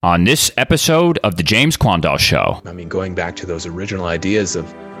On this episode of The James Quandall Show. I mean, going back to those original ideas of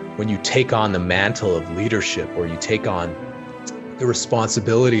when you take on the mantle of leadership, or you take on the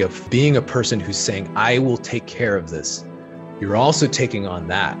responsibility of being a person who's saying, I will take care of this, you're also taking on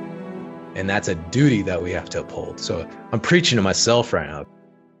that. And that's a duty that we have to uphold. So I'm preaching to myself right now.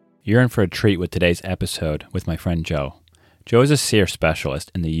 You're in for a treat with today's episode with my friend Joe. Joe is a SEER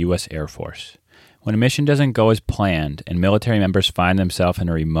specialist in the U.S. Air Force. When a mission doesn't go as planned and military members find themselves in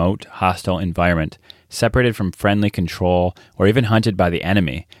a remote, hostile environment, separated from friendly control, or even hunted by the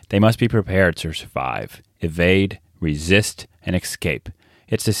enemy, they must be prepared to survive, evade, resist, and escape.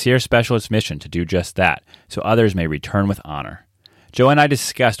 It's the SEER specialist's mission to do just that, so others may return with honor. Joe and I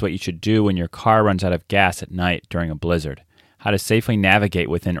discussed what you should do when your car runs out of gas at night during a blizzard, how to safely navigate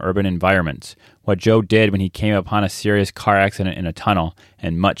within urban environments, what Joe did when he came upon a serious car accident in a tunnel,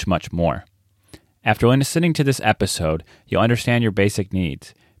 and much, much more. After listening to this episode, you'll understand your basic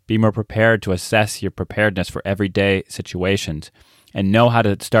needs, be more prepared to assess your preparedness for everyday situations, and know how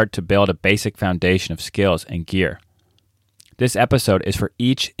to start to build a basic foundation of skills and gear. This episode is for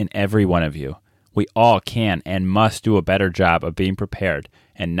each and every one of you. We all can and must do a better job of being prepared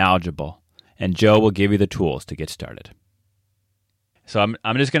and knowledgeable, and Joe will give you the tools to get started. So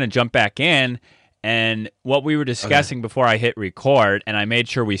I'm just going to jump back in. And what we were discussing before I hit record, and I made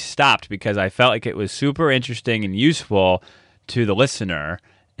sure we stopped because I felt like it was super interesting and useful to the listener.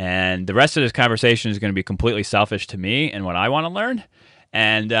 And the rest of this conversation is going to be completely selfish to me and what I want to learn.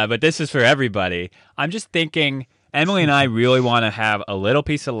 And but this is for everybody. I'm just thinking, Emily and I really want to have a little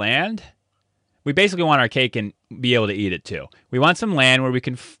piece of land. We basically want our cake and be able to eat it too. We want some land where we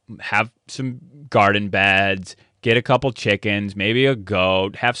can have some garden beds, get a couple chickens, maybe a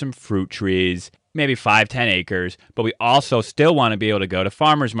goat, have some fruit trees, maybe 5-10 acres, but we also still want to be able to go to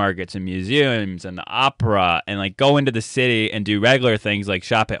farmers markets and museums and the opera and like go into the city and do regular things like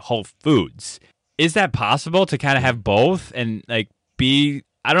shop at Whole Foods. Is that possible to kind of have both and like be,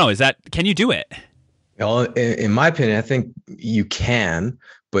 I don't know, can you do it? Well, in my opinion, I think you can,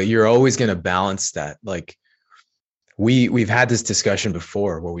 but you're always going to balance that. Like we've had this discussion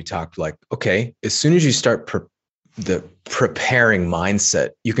before where we talked like, okay, as soon as you start the preparing mindset,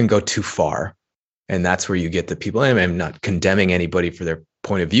 you can go too far. And that's where you get the people. And I'm not condemning anybody for their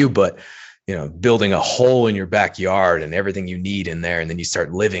point of view, but building a hole in your backyard and everything you need in there, and then you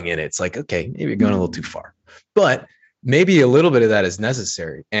start living in it. It's like, okay, maybe you're going a little too far, but maybe a little bit of that is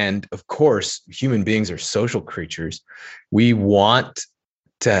necessary. And of course, human beings are social creatures. We want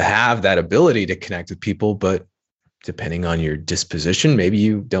to have that ability to connect with people, but depending on your disposition, maybe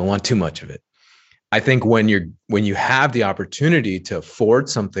you don't want too much of it. I think when you have the opportunity to afford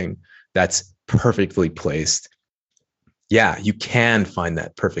something that's perfectly placed, yeah, you can find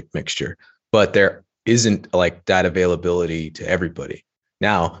that perfect mixture, but there isn't like that availability to everybody.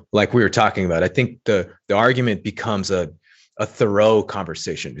 Now, like we were talking about, I think the argument becomes a thorough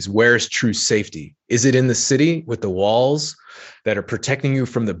conversation is where's true safety? Is it in the city with the walls that are protecting you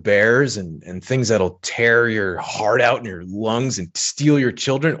from the bears and things that'll tear your heart out in your lungs and steal your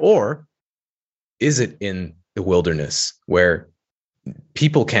children? Or is it in the wilderness where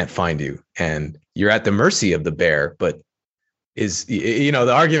people can't find you and you're at the mercy of the bear, but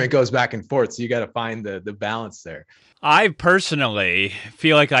the argument goes back and forth. So you got to find the balance there. I personally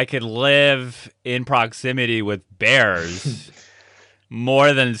feel like I could live in proximity with bears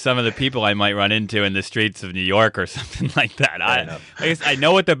more than some of the people I might run into in the streets of New York or something like that. I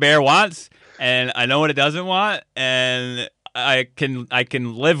know what the bear wants and I know what it doesn't want, and I can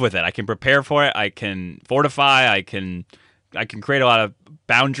live with it. I can prepare for it. I can fortify. I can create a lot of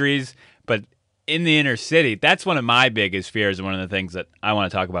boundaries. But in the inner city, that's one of my biggest fears, and one of the things that I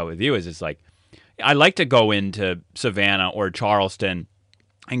want to talk about with you is it's like, I like to go into Savannah or Charleston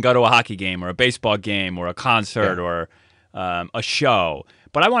and go to a hockey game or a baseball game or a concert or a show.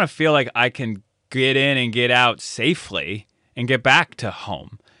 But I want to feel like I can get in and get out safely and get back to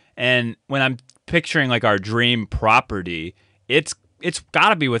home. And when I'm picturing like our dream property, it's got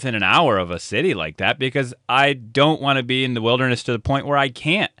to be within an hour of a city like that, because I don't want to be in the wilderness to the point where I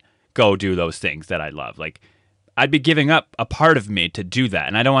can't go do those things that I love. Like I'd be giving up a part of me to do that,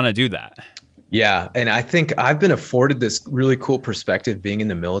 and I don't want to do that. Yeah. And I think I've been afforded this really cool perspective being in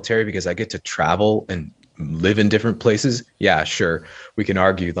the military because I get to travel and live in different places. Yeah, sure. We can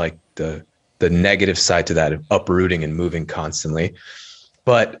argue like the negative side to that of uprooting and moving constantly.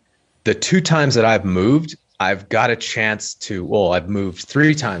 But the 2 times that I've moved, I've got a chance I've moved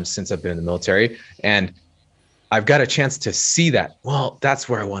 3 times since I've been in the military, and I've got a chance to see that. Well, that's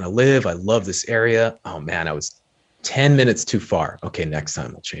where I want to live. I love this area. Oh man, I was 10 minutes too far. Okay, next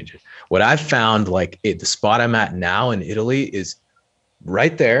time I'll change it. What I've found, the spot I'm at now in Italy is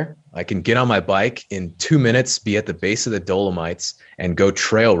right there. I can get on my bike in 2 minutes, be at the base of the Dolomites and go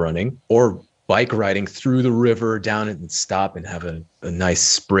trail running or bike riding through the river down and stop and have a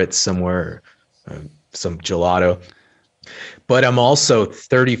nice spritz somewhere, some gelato. But I'm also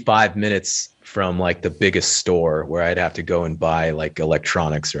 35 minutes from like the biggest store where I'd have to go and buy like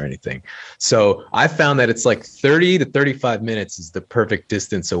electronics or anything. So I found that it's like 30 to 35 minutes is the perfect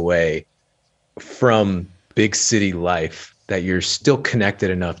distance away from big city life that you're still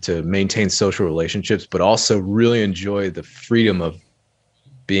connected enough to maintain social relationships, but also really enjoy the freedom of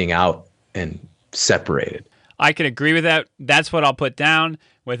being out and separated. I can agree with that. That's what I'll put down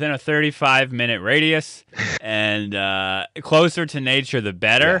within a 35-minute radius, and closer to nature, the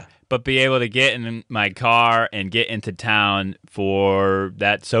better. Yeah. But be able to get in my car and get into town for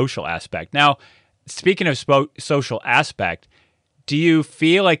that social aspect. Now, speaking of social aspect, do you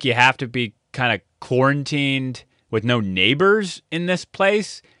feel like you have to be kind of quarantined with no neighbors in this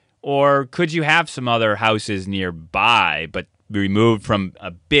place? Or could you have some other houses nearby, but removed from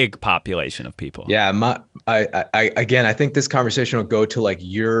a big population of people? Yeah, I think this conversation will go to like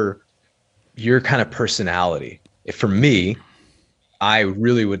your kind of personality. For me, I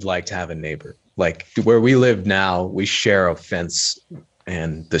really would like to have a neighbor. Like where we live now, we share a fence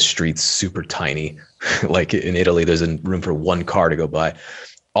and the street's super tiny. Like in Italy, there's a room for one car to go by.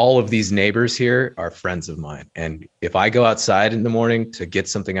 All of these neighbors here are friends of mine. And if I go outside in the morning to get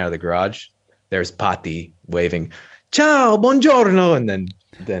something out of the garage, there's Patti waving, ciao, buongiorno. And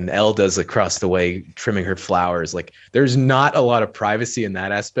then Elda's across the way trimming her flowers. Like there's not a lot of privacy in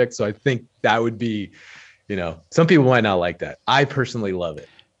that aspect. So I think that would be, some people might not like that. I personally love it.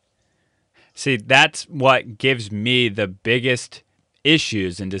 See, that's what gives me the biggest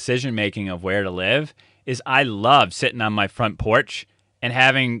issues in decision-making of where to live is I love sitting on my front porch and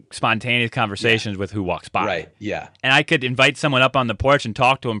having spontaneous conversations with who walks by. Right, yeah. And I could invite someone up on the porch and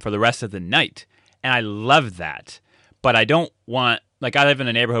talk to them for the rest of the night. And I love that. But I don't want, like I live in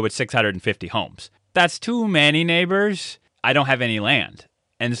a neighborhood with 650 homes. That's too many neighbors. I don't have any land.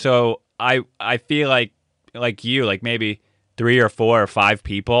 And so I feel like you, like maybe 3 or 4 or 5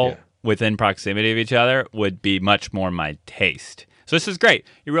 people within proximity of each other would be much more my taste. So this is great.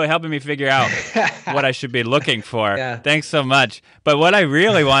 You're really helping me figure out what I should be looking for. Yeah. Thanks so much. But what I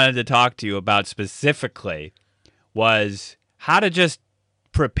really wanted to talk to you about specifically was how to just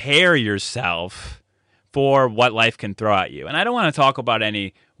prepare yourself for what life can throw at you. And I don't want to talk about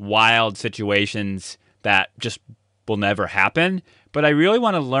any wild situations that just will never happen, but I really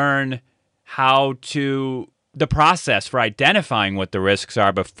want to learn the process for identifying what the risks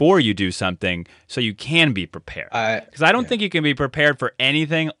are before you do something so you can be prepared. Because I don't think you can be prepared for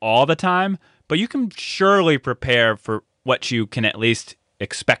anything all the time, but you can surely prepare for what you can at least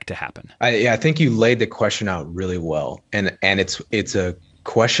expect to happen. I think you laid the question out really well. And it's a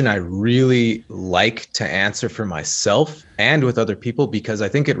question I really like to answer for myself and with other people because I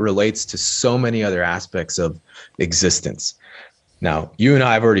think it relates to so many other aspects of existence. Now, you and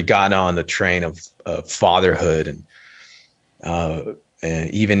I have already gotten on the train of fatherhood and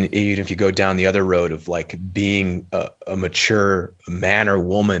even if you go down the other road of like being a mature man or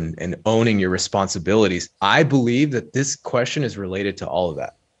woman and owning your responsibilities, I believe that this question is related to all of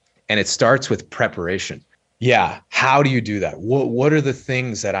that. And it starts with preparation. Yeah. How do you do that? What are the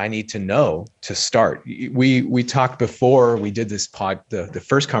things that I need to know to start? We talked before we did this the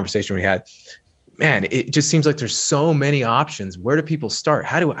first conversation we had. Man, it just seems like there's so many options. Where do people start?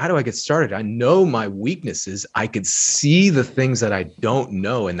 How do I get started? I know my weaknesses. I could see the things that I don't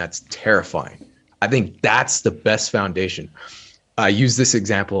know, and that's terrifying. I think that's the best foundation. I use this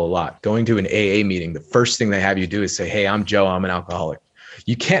example a lot. Going to an AA meeting, the first thing they have you do is say, hey, I'm Joe, I'm an alcoholic.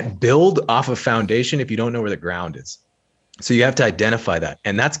 You can't build off a foundation if you don't know where the ground is. So you have to identify that.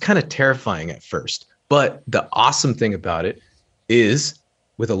 And that's kind of terrifying at first. But the awesome thing about it is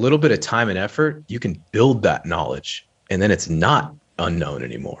with a little bit of time and effort, you can build that knowledge and then it's not unknown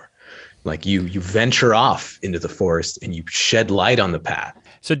anymore. Like you venture off into the forest and you shed light on the path.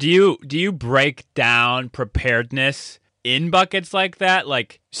 So do you break down preparedness in buckets like that,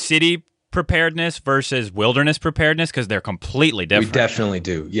 like city preparedness versus wilderness preparedness? Because they're completely different. We definitely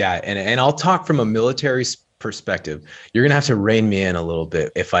do. Yeah. And I'll talk from a military perspective. You're going to have to rein me in a little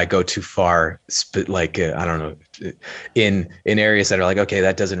bit if I go too far, like, I don't know, in areas that are like, okay,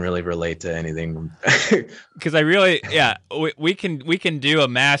 that doesn't really relate to anything. Because I really, we can do a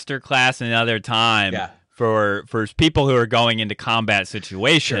master class another time for people who are going into combat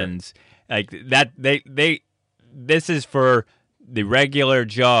situations. Sure. Like that, this is for the regular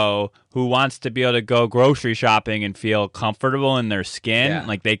Joe who wants to be able to go grocery shopping and feel comfortable in their skin,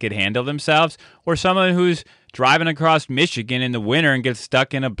 like they could handle themselves, or someone who's driving across Michigan in the winter and get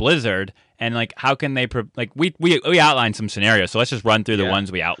stuck in a blizzard. And like, how can they we outlined some scenarios, so let's just run through the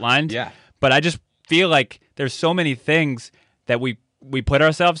ones we outlined. Yeah. But I just feel like there's so many things that we put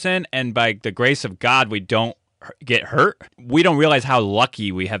ourselves in, and by the grace of God, we don't get hurt. We don't realize how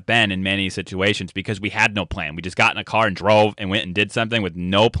lucky we have been in many situations because we had no plan. We just got in a car and drove and went and did something with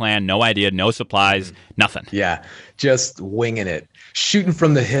no plan, no idea, no supplies, nothing. Yeah, just winging it. Shooting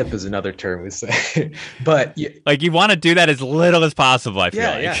from the hip is another term we say. But like, you want to do that as little as possible, I feel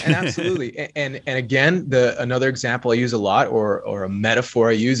like. Yeah, and absolutely. And again, another example I use a lot, or a metaphor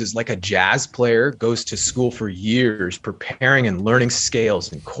I use, is like a jazz player goes to school for years preparing and learning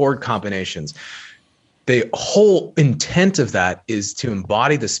scales and chord combinations. The whole intent of that is to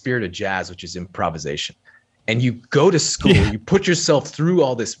embody the spirit of jazz, which is improvisation. And you go to school, you put yourself through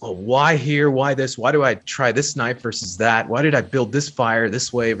all this. Well, why here? Why this? Why do I try this knife versus that? Why did I build this fire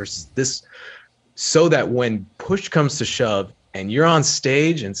this way versus this? So that when push comes to shove and you're on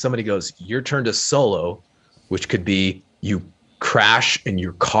stage and somebody goes, your turn to solo, which could be you crash and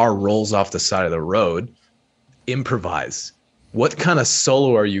your car rolls off the side of the road, improvise. What kind of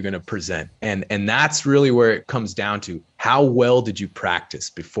solo are you going to present? And that's really where it comes down to. How well did you practice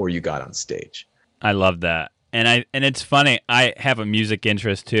before you got on stage? I love that. And it's funny, I have a music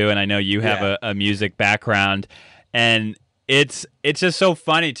interest too, and I know you have a music background, and it's just so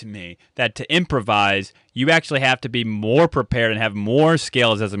funny to me that to improvise, you actually have to be more prepared and have more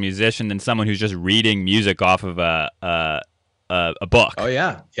skills as a musician than someone who's just reading music off of a book. Oh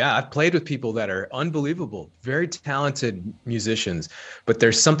yeah. I've played with people that are unbelievable, very talented musicians, but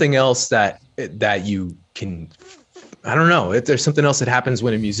there's something else that you can, I don't know, there's something else that happens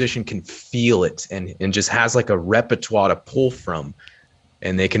when a musician can feel it and just has like a repertoire to pull from,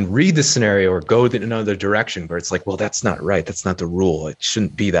 and they can read the scenario or go in another direction where it's like, well, that's not right. That's not the rule. It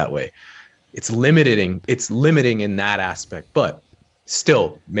shouldn't be that way. It's limiting in that aspect, but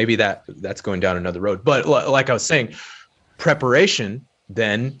still maybe that's going down another road. But like I was saying, preparation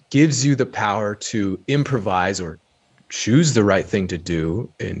then gives you the power to improvise or choose the right thing to do.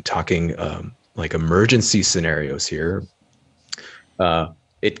 In talking like emergency scenarios here,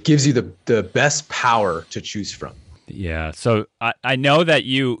 it gives you the best power to choose from. Yeah. So I know that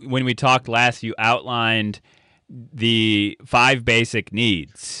when we talked last, you outlined the 5 basic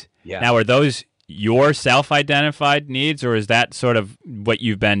needs. Yeah. Now, are those your self-identified needs, or is that sort of what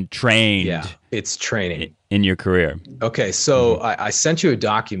you've been trained? Yeah, it's training in your career. Okay, so I sent you a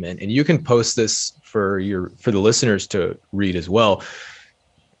document, and you can post this for the listeners to read as well.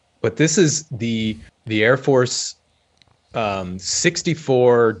 But this is the Air Force 64-4,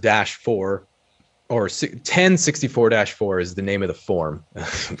 or 1064-4 is the name of the form.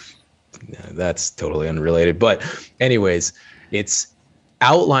 That's totally unrelated, but anyways, it's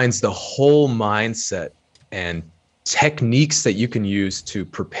outlines the whole mindset and techniques that you can use to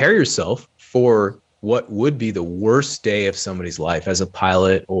prepare yourself for what would be the worst day of somebody's life as a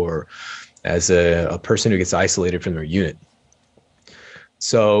pilot or as a person who gets isolated from their unit.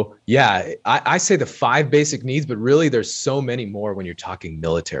 So yeah, I say the 5 basic needs, but really there's so many more when you're talking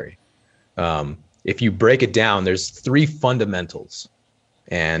military. If you break it down, there's 3 fundamentals.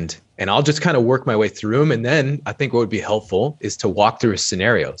 And I'll just kind of work my way through them. And then I think what would be helpful is to walk through a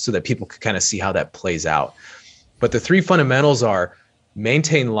scenario so that people can kind of see how that plays out. But the 3 fundamentals are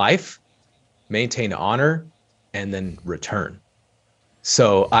maintain life, maintain honor, and then return.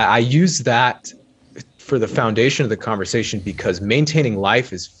 So I use that for the foundation of the conversation because maintaining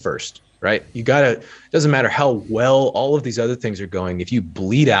life is first, right? It doesn't matter how well all of these other things are going. If you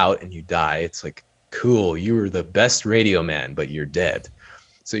bleed out and you die, it's like, cool, you were the best radio man, but you're dead.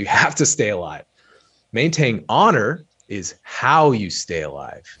 So you have to stay alive. Maintaining honor is how you stay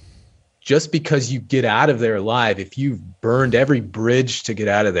alive. Just because you get out of there alive, if you've burned every bridge to get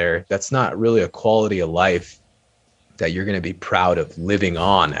out of there, that's not really a quality of life that you're going to be proud of living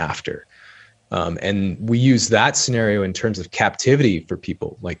on after. And we use that scenario in terms of captivity for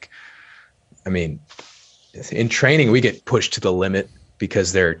people. Like, I mean, in training, we get pushed to the limit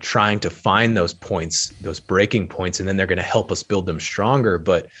because they're trying to find those points, those breaking points, and then they're going to help us build them stronger.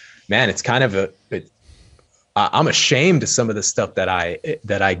 But man, it's kind of I'm ashamed of some of the stuff that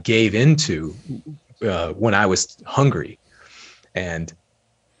I gave into when I was hungry. And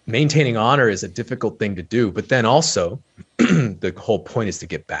maintaining honor is a difficult thing to do. But then also, the whole point is to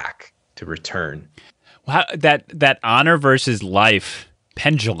get back, to return. Well, that honor versus life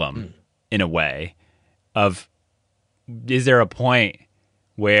pendulum, in a way, of is there a point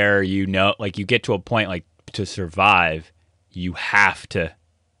where you get to a point like to survive, you have to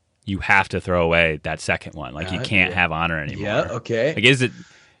throw away that second one. Like you can't have honor anymore. Yeah. Okay. Like, is it,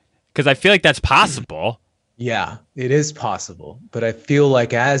 because I feel like that's possible. Yeah, it is possible, but I feel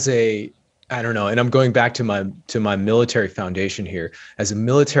like I don't know, and I'm going back to my military foundation here. As a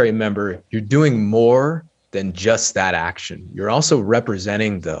military member, you're doing more than just that action. You're also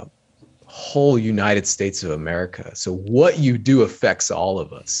representing the whole United States of America. So what you do affects all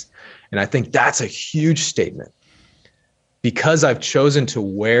of us. And I think that's a huge statement. Because I've chosen to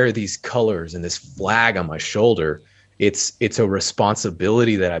wear these colors and this flag on my shoulder, it's a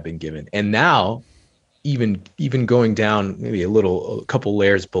responsibility that I've been given. And now even going down maybe a couple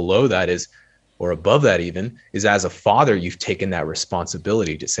layers below that is, or above that even, is as a father, you've taken that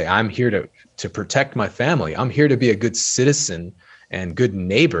responsibility to say, I'm here to protect my family. I'm here to be a good citizen and good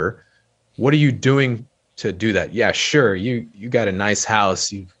neighbor. What are you doing to do that? Yeah, sure, you got a nice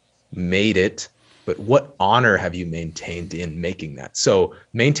house, you've made it, but what honor have you maintained in making that? So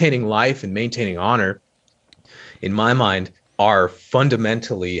maintaining life and maintaining honor, in my mind, are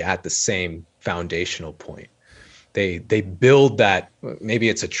fundamentally at the same foundational point. They build that. Maybe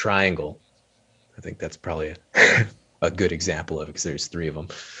it's a triangle. I think that's probably a good example of it because there's three of them.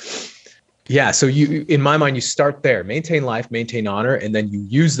 Yeah. So you, in my mind, you start there, maintain life, maintain honor, and then you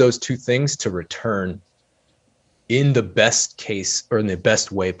use those two things to return in the best case or in the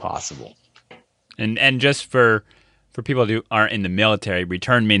best way possible. And just for people who aren't in the military,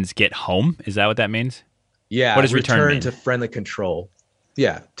 return means get home. Is that what that means? Yeah. What does return mean? To friendly control.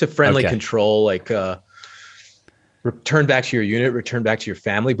 Yeah. To friendly control, like return back to your unit, return back to your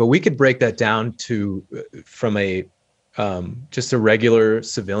family. But we could break that down to from a just a regular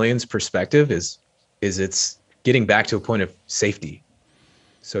civilian's perspective is it's getting back to a point of safety.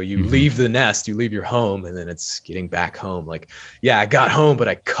 So you leave the nest, you leave your home, and then it's getting back home. Like, yeah, I got home, but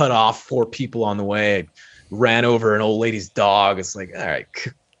I cut off 4 people on the way. I ran over an old lady's dog. It's like, all right,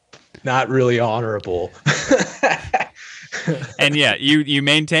 not really honorable. And yeah, you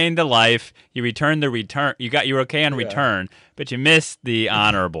maintained the life, you returned the return, you were okay on return, but you missed the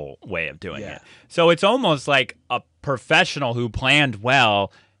honorable way of doing it. So it's almost like a professional who planned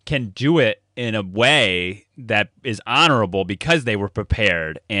well can do it in a way that is honorable because they were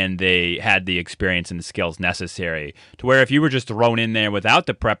prepared and they had the experience and the skills necessary. To where if you were just thrown in there without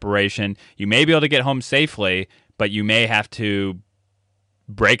the preparation, you may be able to get home safely, but you may have to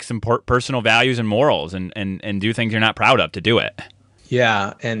break some personal values and morals and do things you're not proud of to do it.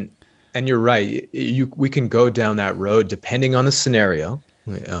 Yeah, and you're right. We can go down that road depending on the scenario,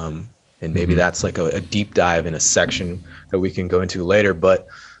 and maybe that's like a deep dive in a section that we can go into later. But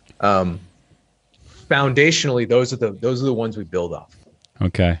foundationally, those are the ones we build off.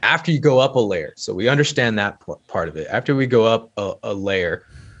 Okay. After you go up a layer, so we understand that part of it. After we go up a layer,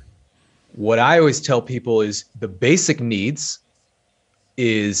 what I always tell people is the basic needs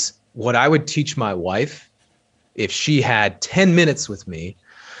is what I would teach my wife if she had 10 minutes with me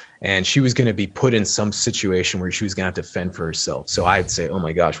and she was going to be put in some situation where she was going to have to fend for herself. So I'd say, oh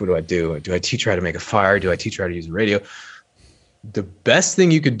my gosh, what do I do? Do I teach her how to make a fire? Do I teach her how to use a radio? The best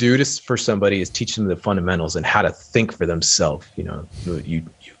thing you could do for somebody is teach them the fundamentals and how to think for themselves. You know, you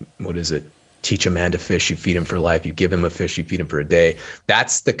what is it? Teach a man to fish, you feed him for life. You give him a fish, you feed him for a day.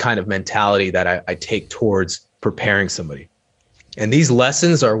 That's the kind of mentality that I take towards preparing somebody. And these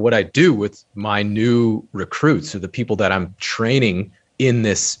lessons are what I do with my new recruits, or the people that I'm training in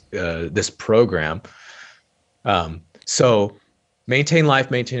this program. So maintain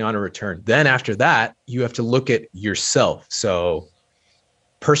life, maintain honor, return. Then after that, you have to look at yourself. So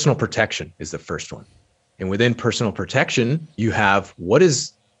personal protection is the first one. And within personal protection, you have what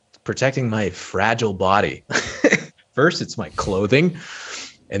is protecting my fragile body. First, it's my clothing.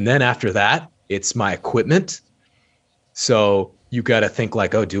 And then after that, it's my equipment. So you got to think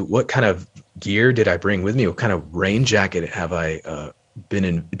like, oh, what kind of gear did I bring with me? What kind of rain jacket have I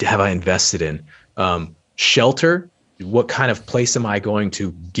invested in? Shelter. What kind of place am I going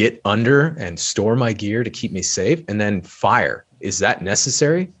to get under and store my gear to keep me safe? And then fire. Is that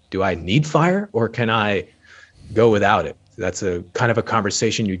necessary? Do I need fire, or can I go without it? That's a kind of a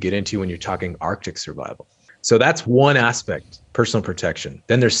conversation you get into when you're talking Arctic survival. So that's one aspect, personal protection.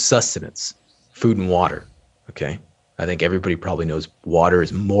 Then there's sustenance, food and water. Okay. I think everybody probably knows water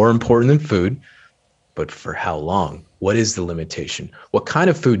is more important than food, but for how long? What is the limitation? What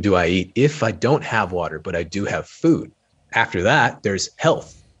kind of food do I eat if I don't have water, but I do have food? After that, there's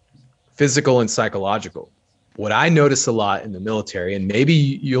health, physical and psychological. What I notice a lot in the military, and maybe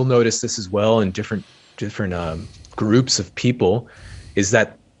you'll notice this as well in different groups of people, is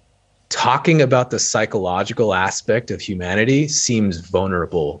that talking about the psychological aspect of humanity seems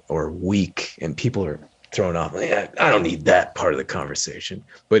vulnerable or weak, and people are thrown off. I don't need that part of the conversation,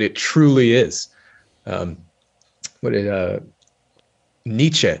 but it truly is. What did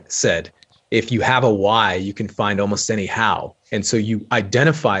Nietzsche said? if you have a why, you can find almost any how. And so you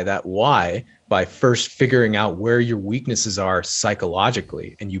identify that why by first figuring out where your weaknesses are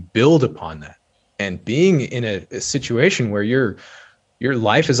psychologically, and you build upon that. And being in a situation where your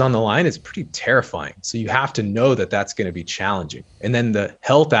life is on the line is pretty terrifying. So you have to know that that's going to be challenging. And then the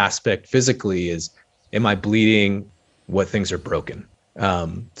health aspect physically is, am I bleeding? What things are broken?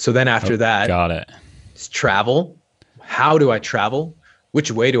 So then after that, got it. It's travel. How do I travel?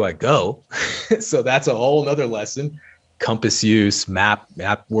 Which way do I go? So that's a whole nother lesson. Compass use, map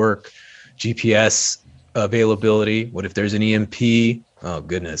work, GPS availability. What if there's an EMP? Oh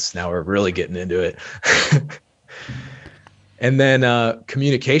goodness, now we're really getting into it. And then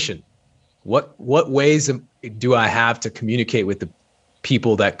communication. What ways do I have to communicate with the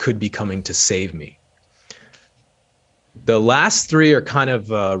people that could be coming to save me? The last three are kind of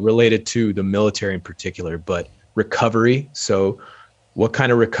related to the military in particular, but recovery. So what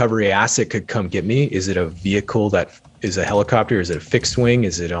kind of recovery asset could come get me? Is it a vehicle that is a helicopter? Is it a fixed wing?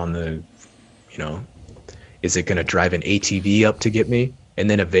 Is it on the, is it going to drive an ATV up to get me? And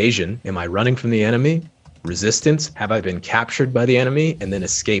then evasion. Am I running from the enemy? Resistance. Have I been captured by the enemy? And then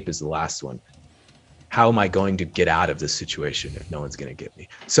escape is the last one. How am I going to get out of this situation if no one's going to get me?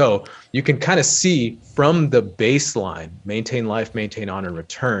 So you can kind of see from the baseline, maintain life, maintain honor, and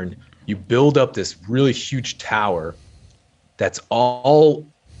return, you build up this really huge tower that's all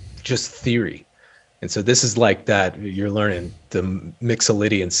just theory. And so this is like that, you're learning the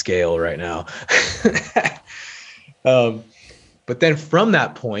Mixolydian scale right now. But then from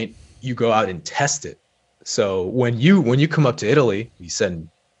that point, you go out and test it. So when you come up to Italy, you said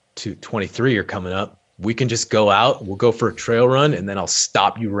 23 you're coming up, we can just go out, we'll go for a trail run, and then I'll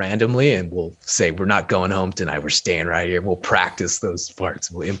stop you randomly and we'll say, we're not going home tonight. We're staying right here. We'll practice those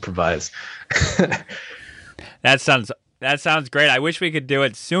parts. We'll improvise. That sounds great. I wish we could do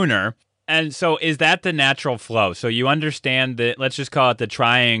it sooner. And so is that the natural flow? So you understand that, let's just call it the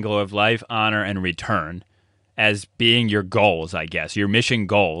triangle of life, honor, and return as being your goals, I guess, your mission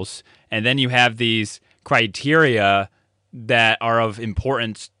goals. And then you have these criteria that are of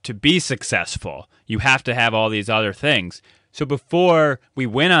importance to be successful. You have to have all these other things. So before we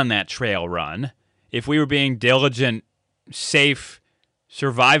went on that trail run, if we were being diligent, safe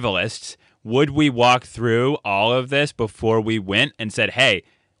survivalists, would we walk through all of this before we went and said, hey,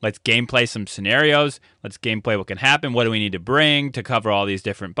 let's gameplay some scenarios. Let's gameplay what can happen. What do we need to bring to cover all these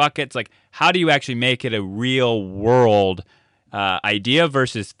different buckets? Like, how do you actually make it a real world idea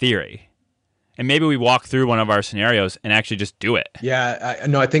versus theory? And maybe we walk through one of our scenarios and actually just do it. Yeah,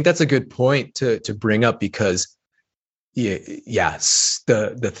 I think that's a good point to bring up, because the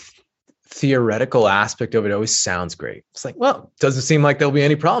theoretical aspect of it always sounds great. It's like, well, it doesn't seem like there'll be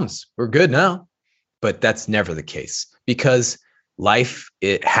any problems. We're good now. But that's never the case, because life,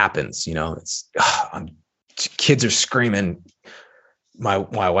 it happens, kids are screaming. My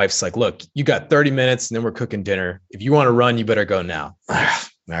wife's like, look, you got 30 minutes and then we're cooking dinner. If you want to run, you better go now.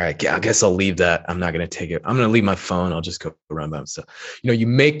 All right, I guess I'll leave that. I'm not going to take it. I'm going to leave my phone. I'll just go run by myself. You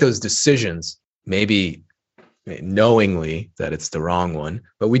make those decisions, maybe knowingly that it's the wrong one,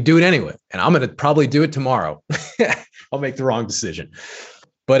 but we do it anyway. And I'm going to probably do it tomorrow. I'll make the wrong decision.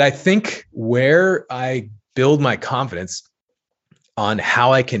 But I think where I build my confidence on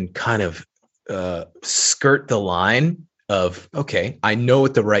how I can kind of skirt the line of, okay, I know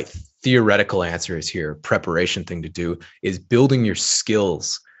what the right theoretical answer is here. Preparation thing to do is building your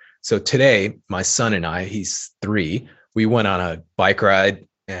skills. So today, my son and I, he's 3, we went on a bike ride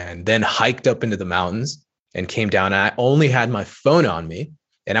and then hiked up into the mountains and came down. And I only had my phone on me.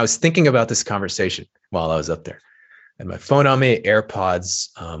 And I was thinking about this conversation while I was up there. I had my phone on me, AirPods,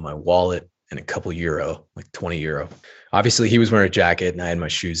 my wallet, and a couple euro, like 20 euro. Obviously, he was wearing a jacket and I had my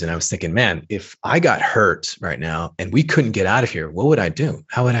shoes. And I was thinking, man, if I got hurt right now and we couldn't get out of here, what would I do?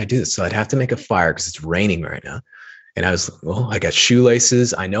 How would I do this? So I'd have to make a fire because it's raining right now. And I was like, well, I got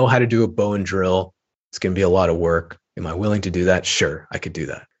shoelaces. I know how to do a bow and drill. It's going to be a lot of work. Am I willing to do that? Sure, I could do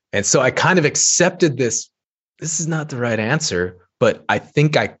that. And so I kind of accepted this. This is not the right answer, but I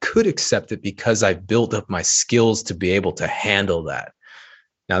think I could accept it because I built up my skills to be able to handle that.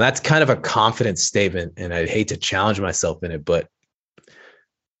 Now, that's kind of a confidence statement, and I'd hate to challenge myself in it, but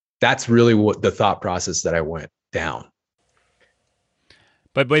that's really what the thought process that I went down.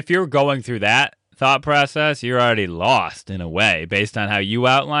 But if you're going through that thought process, you're already lost in a way based on how you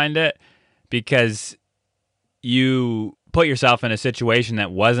outlined it, because you put yourself in a situation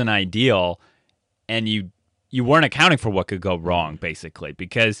that wasn't ideal and you weren't accounting for what could go wrong, basically,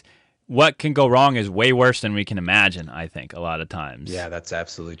 because what can go wrong is way worse than we can imagine, I think, a lot of times. Yeah, that's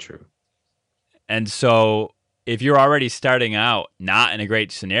absolutely true. And so if you're already starting out not in a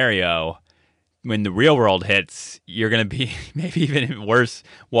great scenario, when the real world hits, you're going to be maybe even in worse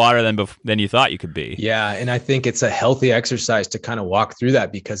water than you thought you could be. Yeah, and I think it's a healthy exercise to kind of walk through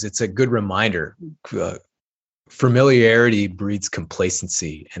that because it's a good reminder. Familiarity breeds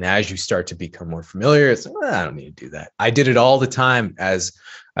complacency. And as you start to become more familiar, it's, I don't need to do that. I did it all the time as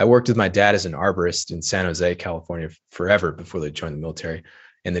I worked with my dad as an arborist in San Jose, California forever before they joined the military.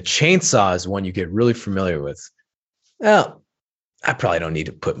 And the chainsaw is one you get really familiar with. Well, I probably don't need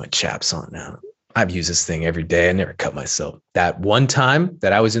to put my chaps on now. I've used this thing every day. I never cut myself. That one time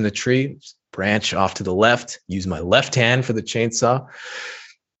that I was in the tree, branch off to the left, use my left hand for the chainsaw,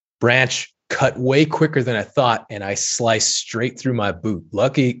 branch cut way quicker than I thought, and I sliced straight through my boot.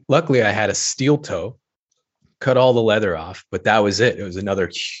 Luckily, I had a steel toe, cut all the leather off, but that was it. It was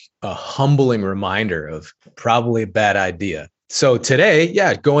another humbling reminder of probably a bad idea. So today,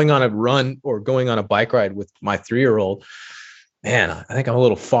 yeah, going on a run or going on a bike ride with my 3-year-old, man, I think I'm a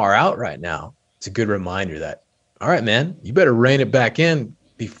little far out right now. It's a good reminder that, all right, man, you better rein it back in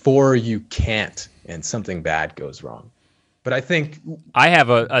before you can't and something bad goes wrong. But I think I have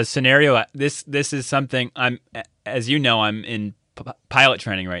a scenario. This is something as you know, I'm in pilot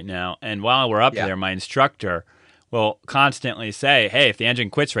training right now. And while we're up there, my instructor will constantly say, hey, if the engine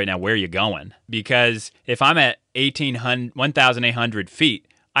quits right now, where are you going? Because if I'm at 1,800 feet,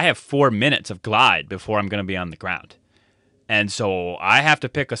 I have 4 minutes of glide before I'm going to be on the ground. And so I have to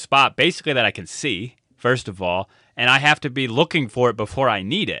pick a spot basically that I can see, first of all, and I have to be looking for it before I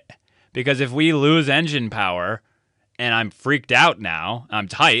need it. Because if we lose engine power and I'm freaked out now, I'm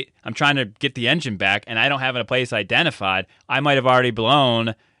tight, I'm trying to get the engine back, and I don't have a place identified, I might have already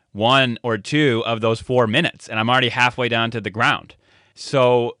blown 1 or 2 of those 4 minutes, and I'm already halfway down to the ground.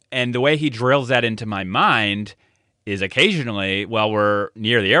 So, and the way he drills that into my mind is occasionally, while we're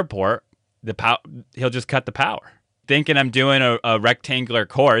near the airport, he'll just cut the power. Thinking I'm doing a rectangular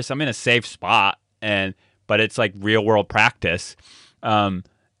course, I'm in a safe spot, but it's like real world practice, and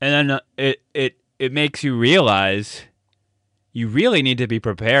then it makes you realize you really need to be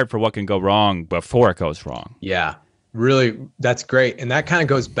prepared for what can go wrong before it goes wrong. Yeah, really, that's great, and that kind of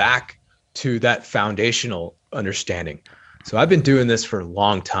goes back to that foundational understanding. So I've been doing this for a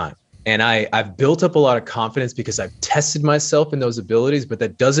long time. And I've built up a lot of confidence because I've tested myself in those abilities, but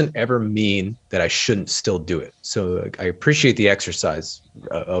that doesn't ever mean that I shouldn't still do it. So I appreciate the exercise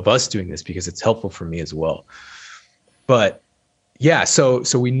of us doing this because it's helpful for me as well. But yeah, so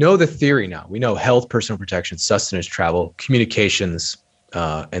we know the theory now. We know health, personal protection, sustenance, travel, communications,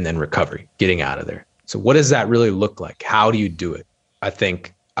 and then recovery, getting out of there. So what does that really look like? How do you do it? I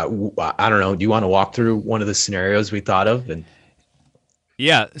think, I don't know, do you want to walk through one of the scenarios we thought of?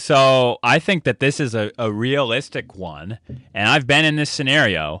 Yeah, so I think that this is a realistic one, and I've been in this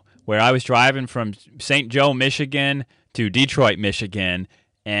scenario where I was driving from St. Joe, Michigan to Detroit, Michigan,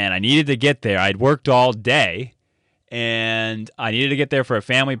 and I needed to get there. I'd worked all day, and I needed to get there for a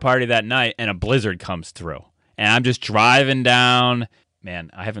family party that night, and a blizzard comes through. And I'm just driving down, man,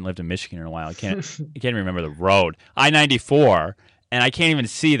 I haven't lived in Michigan in a while. I can't remember the road. I-94, and I can't even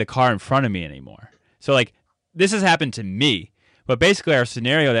see the car in front of me anymore. So, like, this has happened to me. But basically, our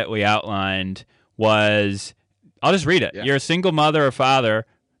scenario that we outlined was, I'll just read it. Yeah. You're a single mother or father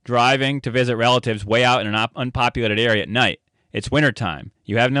driving to visit relatives way out in an unpopulated area at night. It's wintertime.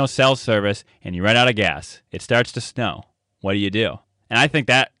 You have no cell service, and you run out of gas. It starts to snow. What do you do? And I think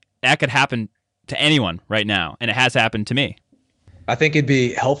that could happen to anyone right now, and it has happened to me. I think it'd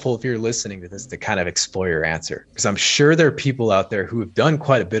be helpful if you're listening to this to kind of explore your answer, because I'm sure there are people out there who have done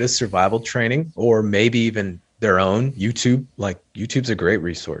quite a bit of survival training, or maybe even their own YouTube. Like, YouTube's a great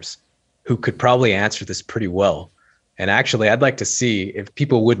resource, who could probably answer this pretty well. And actually, I'd like to see if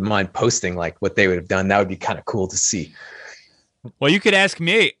people wouldn't mind posting like what they would have done. That would be kind of cool to see. Well, you could ask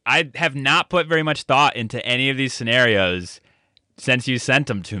me. I have not put very much thought into any of these scenarios since you sent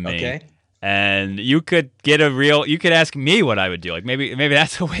them to me. Okay. And you could you could ask me what I would do. Like maybe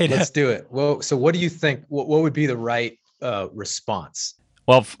that's a way to. Let's do it. Well, so what do you think? What would be the right response?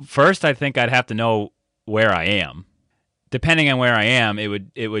 Well, first, I think I'd have to know where I am. Depending on where I am, it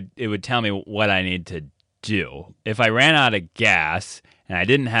would tell me what I need to do. If I ran out of gas and I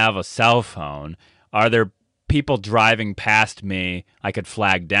didn't have a cell phone, are there people driving past me I could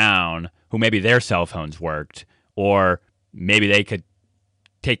flag down who maybe their cell phones worked, or maybe they could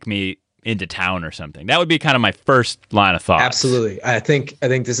take me into town or something? That would be kind of my first line of thought. Absolutely. I think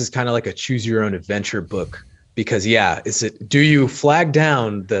this is kind of like a choose your own adventure book. Because do you flag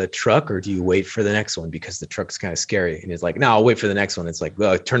down the truck, or do you wait for the next one because the truck's kind of scary? And it's like, no, I'll wait for the next one. It's like,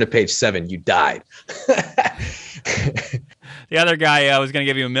 well, turn to page 7, you died. The other guy was going to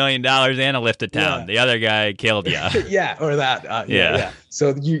give you $1 million and a lift to town. Yeah. The other guy killed you. Yeah, or that. Yeah.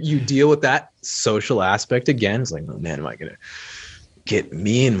 So you deal with that social aspect again. It's like, oh man, am I going to get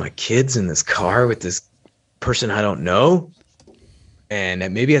me and my kids in this car with this person I don't know?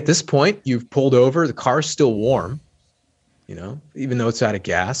 And maybe at this point you've pulled over, the car's still warm, even though it's out of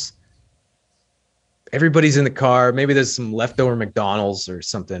gas. Everybody's in the car. Maybe there's some leftover McDonald's or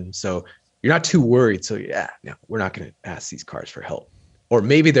something. So you're not too worried. So no, we're not going to ask these cars for help. Or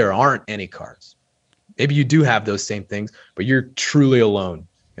maybe there aren't any cars. Maybe you do have those same things, but you're truly alone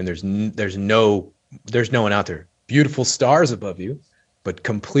and there's no one out there. Beautiful stars above you, but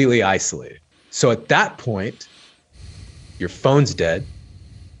completely isolated. So at that point, your phone's dead,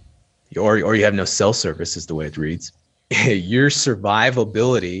 or you have no cell service is the way it reads. Your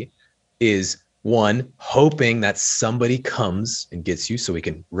survivability is one, hoping that somebody comes and gets you, so we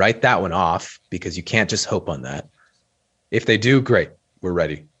can write that one off because you can't just hope on that. If they do, great, we're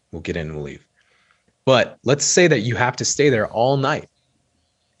ready. We'll get in and we'll leave. But let's say that you have to stay there all night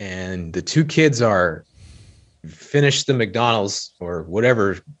and the two kids are finished the McDonald's or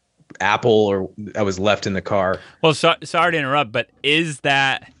whatever apple or that was left in the car. Well, sorry to interrupt, but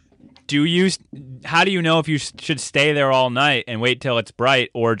how do you know if you should stay there all night and wait till it's bright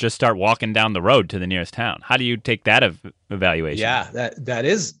or just start walking down the road to the nearest town? How do you take that evaluation? Yeah, that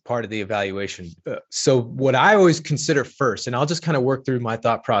is part of the evaluation. So what I always consider first, and I'll just kind of work through my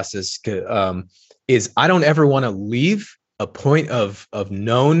thought process, is I don't ever want to leave a point of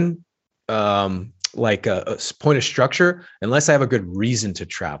known, like a point of structure, unless I have a good reason to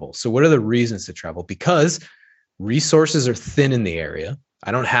travel. So what are the reasons to travel? Because resources are thin in the area.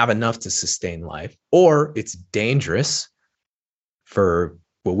 I don't have enough to sustain life, or it's dangerous for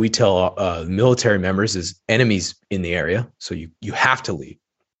what we tell military members is enemies in the area. So you have to leave.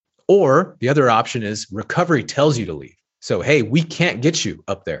 Or the other option is recovery tells you to leave. So, hey, we can't get you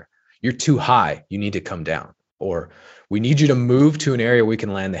up there. You're too high. You need to come down. Or we need you to move to an area we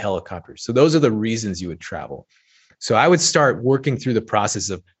can land the helicopters. So those are the reasons you would travel. So I would start working through the process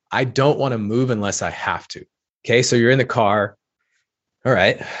of, I don't want to move unless I have to. Okay, so you're in the car. All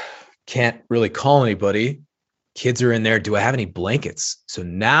right, can't really call anybody. Kids are in there. Do I have any blankets? So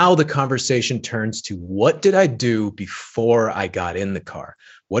now the conversation turns to, what did I do before I got in the car?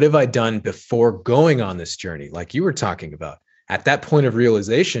 What have I done before going on this journey? Like you were talking about, at that point of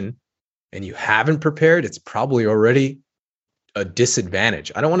realization, and you haven't prepared, it's probably already a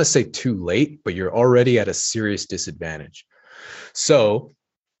disadvantage. I don't want to say too late, but you're already at a serious disadvantage. So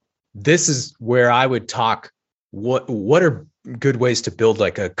this is where I would talk. What are good ways to build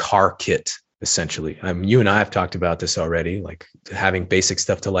like a car kit, essentially? You and I have talked about this already, like having basic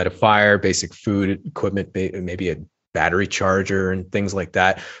stuff to light a fire, basic food equipment, maybe a battery charger and things like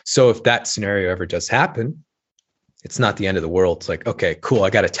that. So if that scenario ever does happen, it's not the end of the world. It's like, okay, cool. I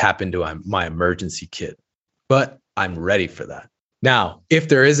got to tap into my emergency kit, but I'm ready for that. Now, if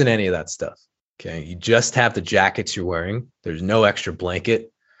there isn't any of that stuff, okay, you just have the jackets you're wearing. There's no extra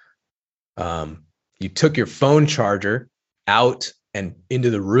blanket. You took your phone charger out and into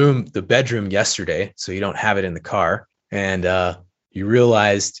the bedroom yesterday, so you don't have it in the car. And you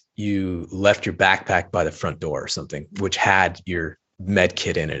realized you left your backpack by the front door or something, which had your med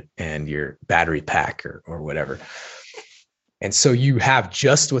kit in it and your battery pack or whatever. And so you have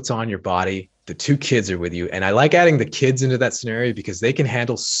just what's on your body. The two kids are with you. And I like adding the kids into that scenario because they can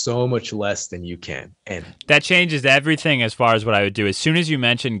handle so much less than you can. And that changes everything as far as what I would do. As soon as you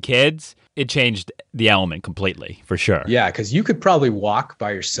mentioned kids, it changed the element completely, for sure. Yeah, because you could probably walk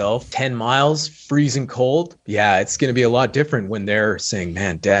by yourself 10 miles, freezing cold. Yeah, it's going to be a lot different when they're saying,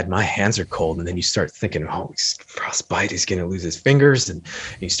 man, Dad, my hands are cold. And then you start thinking, oh, he's frostbite, he's going to lose his fingers. And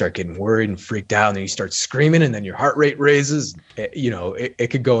you start getting worried and freaked out. And then you start screaming and then your heart rate raises.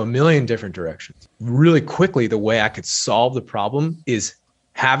 It could go a million different directions. Really quickly, the way I could solve the problem is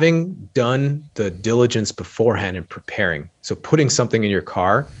having done the diligence beforehand and preparing. So putting something in your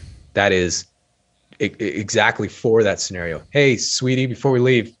car that is exactly for that scenario. Hey, sweetie, before we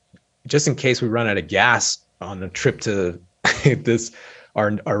leave, just in case we run out of gas on a trip to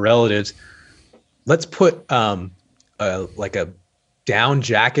our relatives, let's put like a down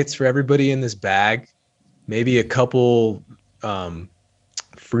jackets for everybody in this bag, maybe a couple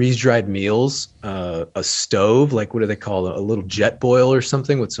freeze-dried meals, a stove, like what do they call it? A little jet boil or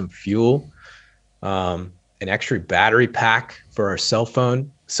something with some fuel, an extra battery pack for our cell phone.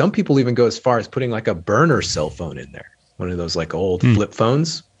 Some people even go as far as putting like a burner cell phone in there. One of those like old flip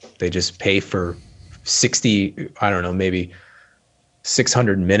phones. They just pay for 60, I don't know, maybe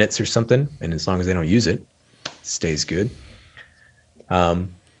 600 minutes or something. And as long as they don't use it, it stays good.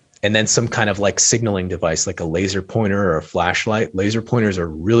 and then some kind of like signaling device, like a laser pointer or a flashlight. Laser pointers are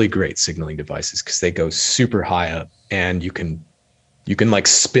really great signaling devices because they go super high up, and you can like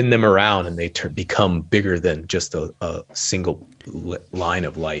spin them around, and they become bigger than just a single line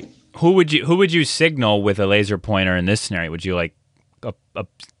of light. Who would you signal with a laser pointer in this scenario? Would you like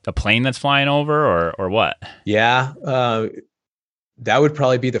a plane that's flying over, or what? Yeah, that would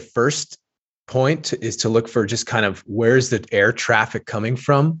probably be the first point, is to look for just kind of where's the air traffic coming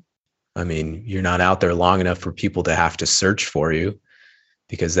from. I mean, you're not out there long enough for people to have to search for you,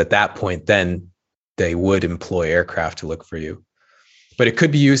 because at that point, then they would employ aircraft to look for you. But it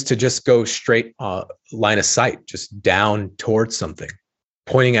could be used to just go straight line of sight, just down towards something,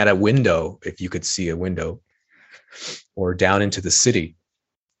 pointing at a window if you could see a window, or down into the city.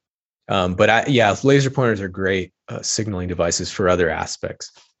 But laser pointers are great signaling devices for other aspects.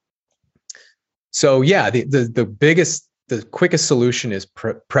 So yeah, the quickest solution is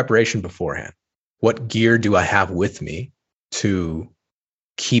preparation beforehand. What gear do I have with me to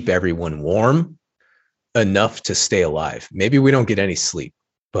keep everyone warm enough to stay alive? Maybe we don't get any sleep,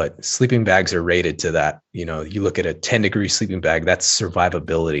 but sleeping bags are rated to that. You know, you look at a 10-degree sleeping bag, that's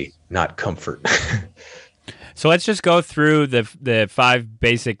survivability, not comfort. So let's just go through the 5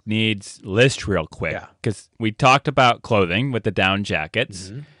 basic needs list real quick, because we talked about clothing with the down jackets.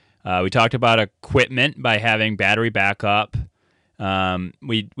 Mm-hmm. We talked about equipment by having battery backup.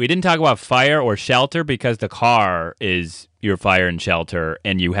 We didn't talk about fire or shelter, because the car is your fire and shelter,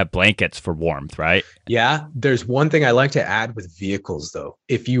 and you have blankets for warmth, right? Yeah. There's one thing I like to add with vehicles, though.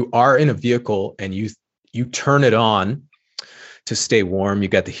 If you are in a vehicle and you turn it on to stay warm, you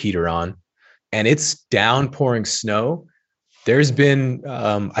got the heater on, and it's downpouring snow, there's been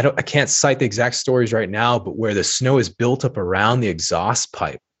I can't cite the exact stories right now, but where the snow is built up around the exhaust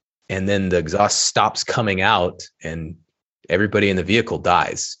pipe, and then the exhaust stops coming out, and everybody in the vehicle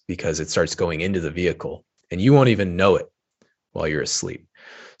dies because it starts going into the vehicle, and you won't even know it while you're asleep.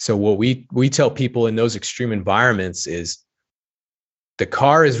 So what we tell people in those extreme environments is the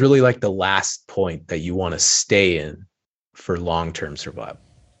car is really like the last point that you want to stay in for long-term survival.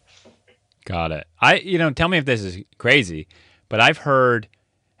 Got it. Tell me if this is crazy, but I've heard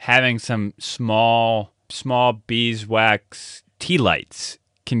having some small beeswax tea lights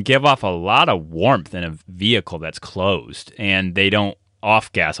can give off a lot of warmth in a vehicle that's closed, and they don't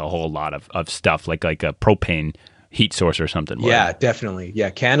off-gas a whole lot of stuff like a propane heat source or something. Yeah, definitely. Yeah,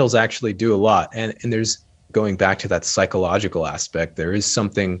 candles actually do a lot. And there's, going back to that psychological aspect, there is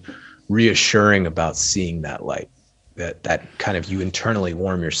something reassuring about seeing that light, that kind of, you internally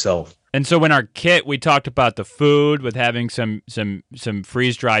warm yourself. And so in our kit, we talked about the food with having some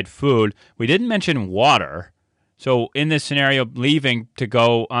freeze-dried food. We didn't mention water. So in this scenario, leaving to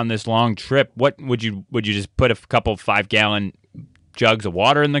go on this long trip, what would you just put a couple 5-gallon jugs of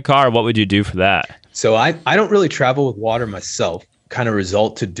water in the car? What would you do for that? So I don't really travel with water myself. Kind of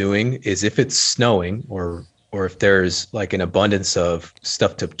result to doing is, if it's snowing or if there's like an abundance of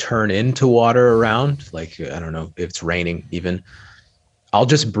stuff to turn into water around, like, I don't know, if it's raining even, I'll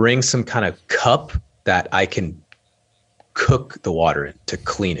just bring some kind of cup that I can cook the water in to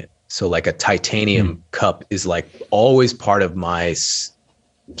clean it. So like a titanium cup is like always part of my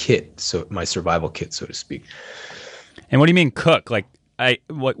kit, so my survival kit, so to speak. And what do you mean cook? Like,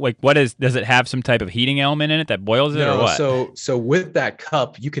 does it have some type of heating element in it that boils it, or what? So with that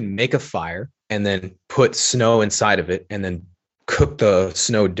cup, you can make a fire and then put snow inside of it, and then cook the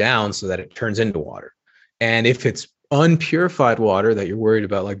snow down so that it turns into water. And if it's unpurified water that you're worried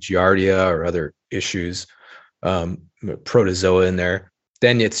about, like giardia or other issues, protozoa in there,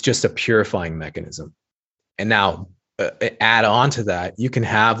 then it's just a purifying mechanism. And now add on to that, you can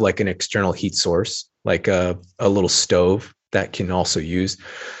have like an external heat source, like a little stove that can also use.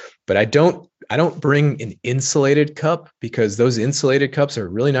 But I don't bring an insulated cup, because those insulated cups are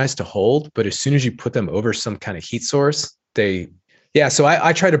really nice to hold, but as soon as you put them over some kind of heat source, so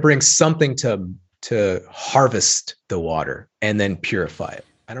I try to bring something to harvest the water and then purify it.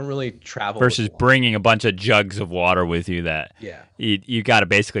 I don't really travel versus bringing a bunch of jugs of water with you that you got to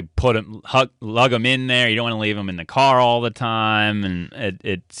basically lug them in there. You don't want to leave them in the car all the time, and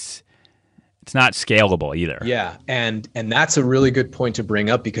it's not scalable either. Yeah, and that's a really good point to bring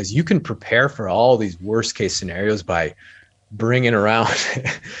up, because you can prepare for all these worst case scenarios by bringing around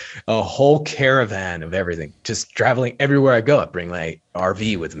a whole caravan of everything, just traveling everywhere I go. I bring my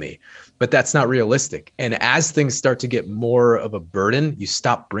RV with me. But that's not realistic. And as things start to get more of a burden, you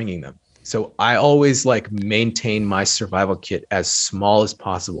stop bringing them. So I always like maintain my survival kit as small as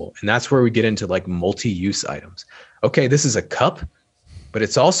possible. And that's where we get into like multi-use items. Okay, this is a cup, but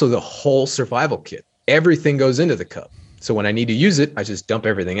it's also the whole survival kit. Everything goes into the cup. So when I need to use it, I just dump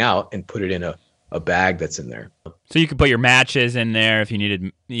everything out and put it in a bag that's in there. So you could put your matches in there if you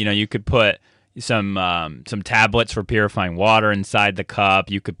needed. You could put some tablets for purifying water inside the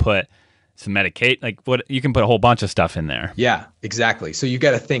cup. You could put some medicate, like what you can put a whole bunch of stuff in there. Yeah, exactly. So you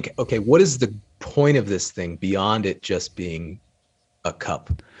got to think, okay, what is the point of this thing beyond it just being a cup?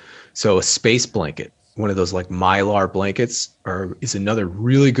 So a space blanket, one of those like Mylar blankets, is another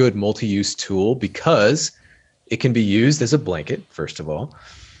really good multi-use tool because it can be used as a blanket, first of all,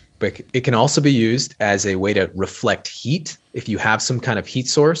 but it can also be used as a way to reflect heat. If you have some kind of heat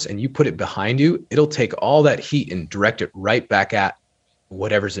source and you put it behind you, it'll take all that heat and direct it right back at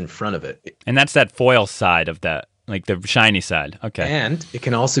whatever's in front of it. And that's that foil side of that, like the shiny side. Okay. And it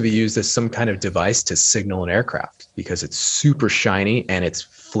can also be used as some kind of device to signal an aircraft because it's super shiny and it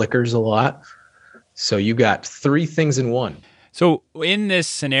flickers a lot. So you got three things in one. So in this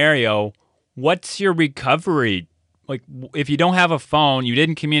scenario, what's your recovery? Like if you don't have a phone, you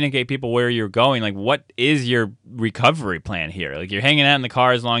didn't communicate people where you're going, like what is your recovery plan here? Like you're hanging out in the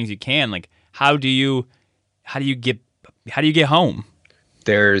car as long as you can. Like how do you get home?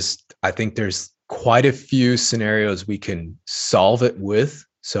 I think there's quite a few scenarios we can solve it with.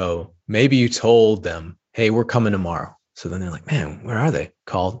 So maybe you told them, hey, we're coming tomorrow. So then they're like, man, where are they?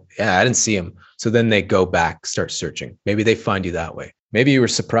 Called. Yeah, I didn't see them. So then they go back, start searching. Maybe they find you that way. Maybe you were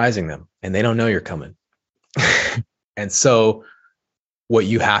surprising them and they don't know you're coming. And so what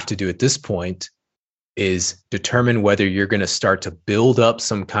you have to do at this point is determine whether you're going to start to build up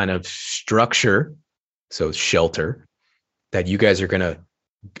some kind of structure, so shelter, that you guys are going to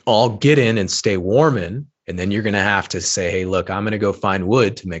all get in and stay warm in. And then you're going to have to say, hey, look, I'm going to go find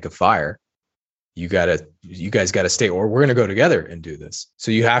wood to make a fire. You guys got to stay, or we're going to go together and do this. So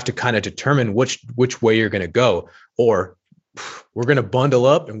you have to kind of determine which way you're going to go, or we're going to bundle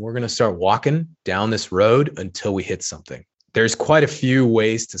up and we're going to start walking down this road until we hit something. There's quite a few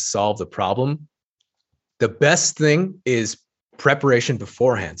ways to solve the problem. The best thing is preparation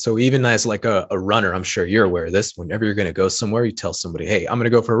beforehand. So even as like a runner, I'm sure you're aware of this. Whenever you're going to go somewhere, you tell somebody, hey, I'm going to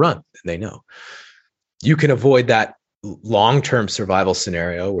go for a run. And they know. You can avoid that long-term survival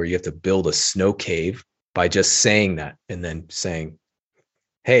scenario where you have to build a snow cave by just saying that and then saying,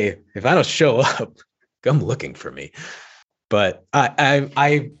 hey, if I don't show up, come looking for me. But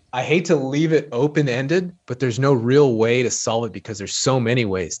I hate to leave it open-ended, but there's no real way to solve it because there's so many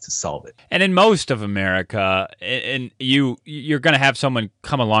ways to solve it. And in most of America, and you're going to have someone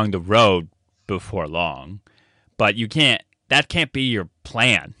come along the road before long, but that can't be your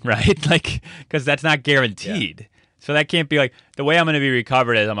plan, right? Like, because that's not guaranteed. Yeah. So that can't be like, the way I'm going to be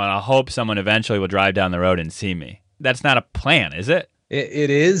recovered is I'm going to hope someone eventually will drive down the road and see me. That's not a plan, is it? It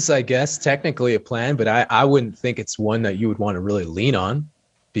is, I guess, technically a plan, but I wouldn't think it's one that you would want to really lean on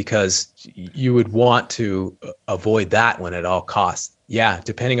because you would want to avoid that one at all costs. Yeah,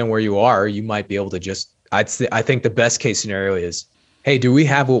 depending on where you are, you might be able to just, I think the best case scenario is, hey, do we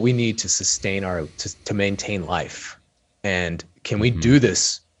have what we need to sustain to maintain life? And can we do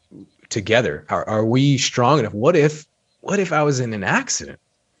this together? Are we strong enough? What if I was in an accident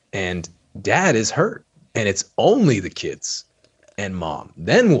and dad is hurt and it's only the kids and mom?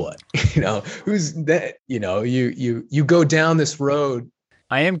 Then what? Who's that? You go down this road.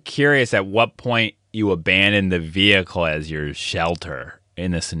 I am curious at what point you abandon the vehicle as your shelter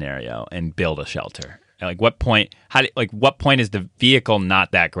in this scenario and build a shelter. Like what point is the vehicle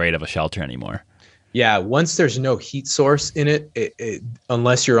not that great of a shelter anymore? Yeah, once there's no heat source in it,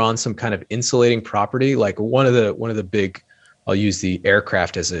 unless you're on some kind of insulating property, like one of the big, I'll use the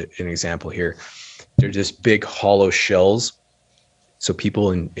aircraft as an example here. They're just big hollow shells. So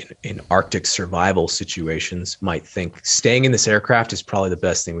people in Arctic survival situations might think staying in this aircraft is probably the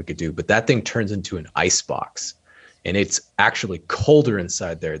best thing we could do. But that thing turns into an ice box. And it's actually colder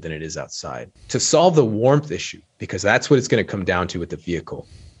inside there than it is outside. To solve the warmth issue, because that's what it's going to come down to with the vehicle,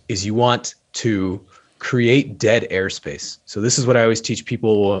 is you want to create dead airspace. So this is what I always teach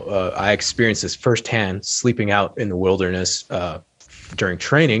people. I experienced this firsthand sleeping out in the wilderness during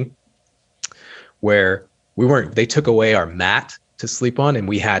training, where they took away our mat to sleep on and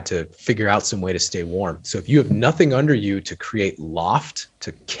we had to figure out some way to stay warm. So if you have nothing under you to create loft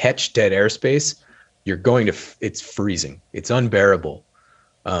to catch dead airspace, it's freezing. It's unbearable.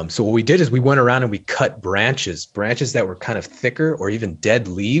 So what we did is we went around and we cut branches that were kind of thicker or even dead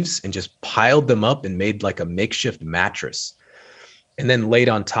leaves and just piled them up and made like a makeshift mattress and then laid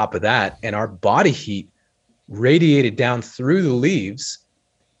on top of that. And our body heat radiated down through the leaves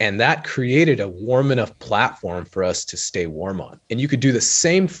and that created a warm enough platform for us to stay warm on. And you could do the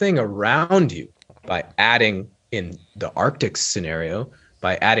same thing around you by adding, in the Arctic scenario,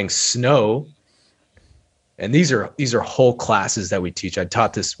 by adding snow And these are whole classes that we teach. I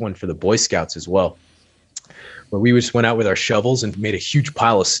taught this one for the Boy Scouts as well, where we just went out with our shovels and made a huge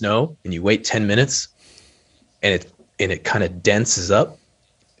pile of snow, and you wait 10 minutes and it kind of denses up.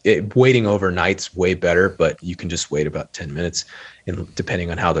 Waiting overnight's way better, but you can just wait about 10 minutes, and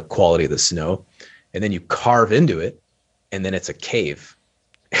depending on how the quality of the snow. And then you carve into it, and then it's a cave.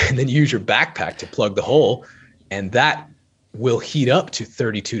 And then you use your backpack to plug the hole, and that will heat up to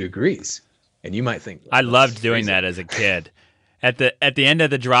 32 degrees. And you might think, I loved doing that as a kid. At the end of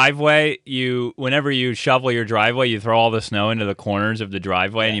the driveway, whenever you shovel your driveway, you throw all the snow into the corners of the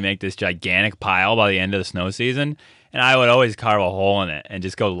driveway, and you make this gigantic pile by the end of the snow season. And I would always carve a hole in it and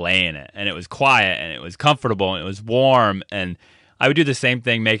just go lay in it. And it was quiet, and it was comfortable, and it was warm. And I would do the same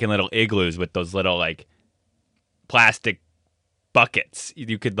thing, making little igloos with those little like plastic buckets.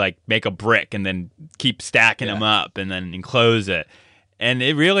 You could like make a brick and then keep stacking them up and then enclose it. And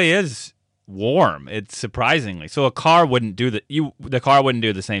it really is warm. It's surprisingly. So a car wouldn't do the car wouldn't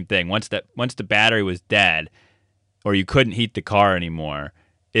do the same thing. Once the battery was dead or you couldn't heat the car anymore,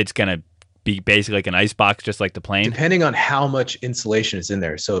 it's going to be basically like an ice box, just like the plane. Depending on how much insulation is in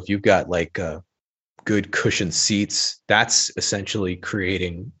there. So if you've got like good cushioned seats, that's essentially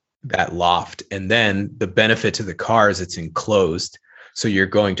creating that loft. And then the benefit to the car is it's enclosed. So you're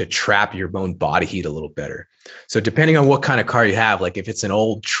going to trap your own body heat a little better. So depending on what kind of car you have, like if it's an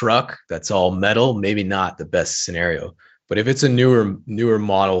old truck that's all metal, maybe not the best scenario. But if it's a newer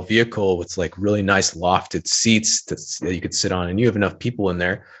model vehicle with like really nice lofted seats that you could sit on, and you have enough people in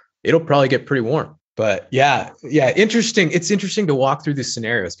there, it'll probably get pretty warm. But yeah, interesting. It's interesting to walk through these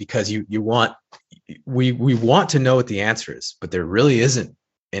scenarios because we want to know what the answer is, but there really isn't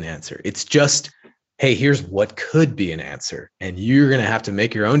an answer. It's just, hey, here's what could be an answer. And you're going to have to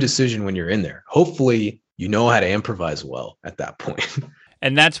make your own decision when you're in there. Hopefully you know how to improvise well at that point.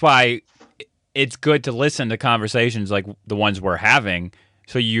 And that's why it's good to listen to conversations like the ones we're having.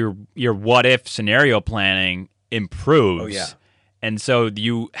 So your what if scenario planning improves. Oh, yeah. And so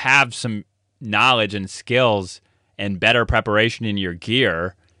you have some knowledge and skills and better preparation in your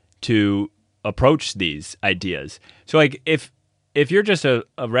gear to approach these ideas. So like if you're just a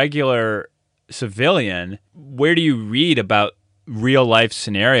regular civilian, where do you read about real life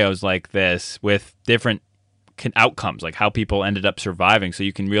scenarios like this with different outcomes, like how people ended up surviving, so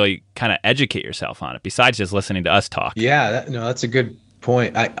you can really kind of educate yourself on it besides just listening to us talk? Yeah, that's a good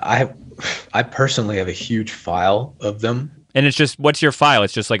point. I personally have a huge file of them. And it's just, what's your file?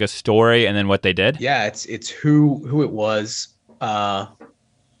 It's just like a story and then what they did? Yeah, it's who it was,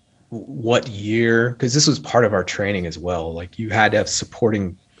 what year, because this was part of our training as well. Like you had to have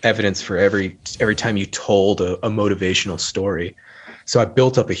supporting evidence for every time you told a motivational story. So I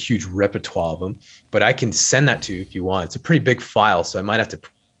built up a huge repertoire of them, but I can send that to you if you want. It's a pretty big file, so I might have to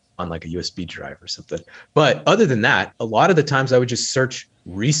put on like a USB drive or something. But other than that, a lot of the times I would just search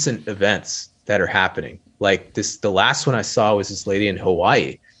recent events that are happening. Like the last one I saw was this lady in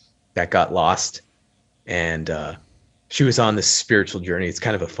Hawaii that got lost, and she was on this spiritual journey. It's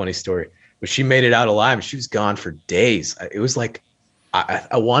kind of a funny story, but she made it out alive, and she was gone for days. It was like,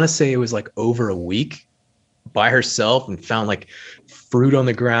 I want to say it was like over a week by herself, and found like fruit on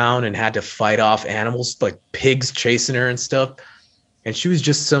the ground and had to fight off animals, like pigs chasing her and stuff. And she was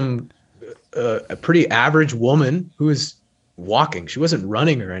just a pretty average woman who was walking. She wasn't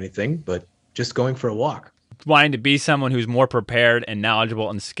running or anything, but just going for a walk. Wanting to be someone who's more prepared and knowledgeable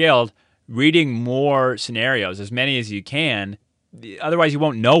and skilled, reading more scenarios, as many as you can. Otherwise, you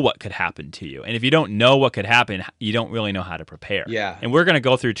won't know what could happen to you. And if you don't know what could happen, you don't really know how to prepare. Yeah. And we're going to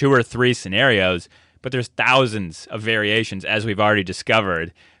go through 2 or 3 scenarios, but there's thousands of variations, as we've already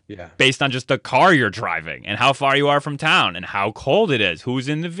discovered, based on just the car you're driving and how far you are from town and how cold it is, who's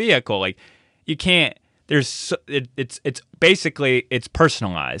in the vehicle. Like, you can't. It's basically, it's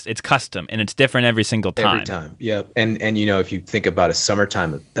personalized, it's custom, and it's different every single time. Every time, yeah. And if you think about a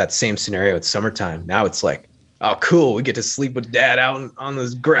summertime, that same scenario, it's summertime. Now it's like, oh, cool, we get to sleep with dad out on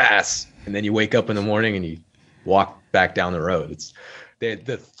this grass. And then you wake up in the morning and you walk back down the road. It's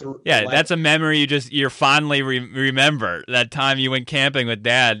that's a memory you fondly remember, that time you went camping with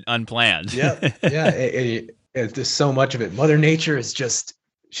dad unplanned. Yeah. It's just so much of it. Mother Nature is just,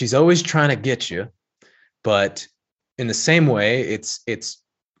 she's always trying to get you. But in the same way,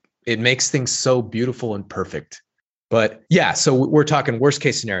 it makes things so beautiful and perfect. But yeah, so we're talking worst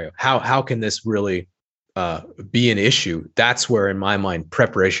case scenario. How can this really be an issue? That's where, in my mind,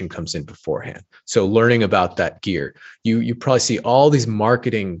 preparation comes in beforehand. So learning about that gear, you probably see all these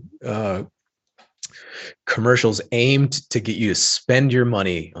marketing commercials aimed to get you to spend your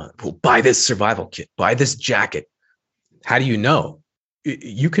money on, well, buy this survival kit, buy this jacket. How do you know?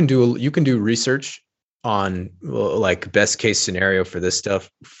 You can do research on like best case scenario for this stuff.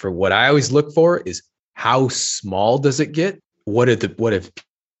 For what I always look for is how small does it get? What if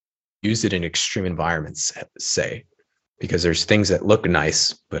used it in extreme environments, say? Because there's things that look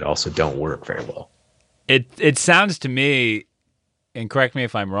nice but also don't work very well. It sounds to me, and correct me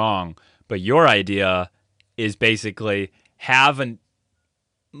if I'm wrong, but your idea is basically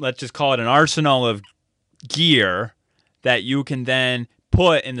let's just call it an arsenal of gear that you can then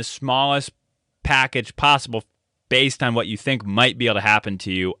put in the smallest package possible based on what you think might be able to happen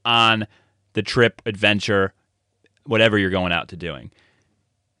to you on the trip, adventure, whatever you're going out to doing.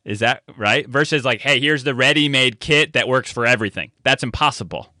 Is that right? Versus like, hey, here's the ready-made kit that works for everything. That's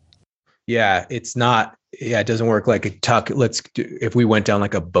impossible. Yeah, it's not. Yeah, it doesn't work like a tuck. If we went down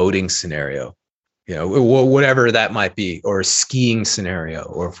like a boating scenario, whatever that might be, or a skiing scenario,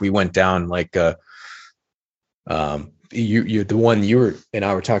 or if we went down like the one you were and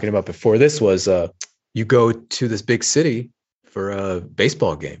I were talking about before this was you go to this big city for a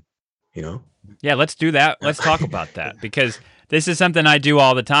baseball game, Yeah, let's do that. Let's talk about that because this is something I do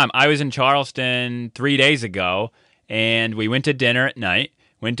all the time. I was in Charleston 3 days ago, and we went to dinner at night,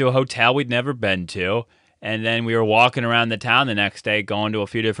 went to a hotel we'd never been to, and then we were walking around the town the next day going to a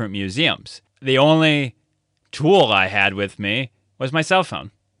few different museums. The only tool I had with me was my cell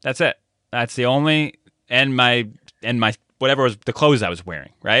phone. That's it. That's the only, and my whatever was the clothes I was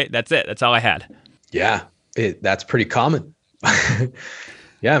wearing, right? That's it. That's all I had. Yeah, that's pretty common.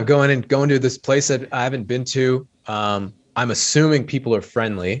 Yeah, I'm going to this place that I haven't been to. I'm assuming people are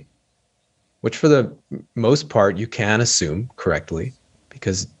friendly, which for the most part you can assume correctly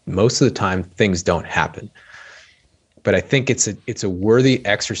because most of the time things don't happen. But I think it's a worthy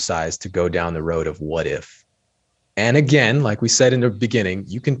exercise to go down the road of what if. And again, like we said in the beginning,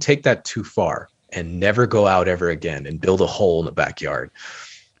 you can take that too far and never go out ever again and build a hole in the backyard.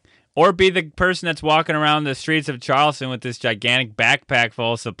 Or be the person that's walking around the streets of Charleston with this gigantic backpack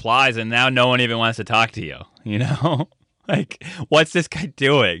full of supplies and now no one even wants to talk to you, Like, what's this guy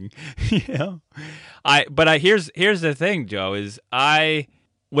doing? Here's the thing, Joe, is I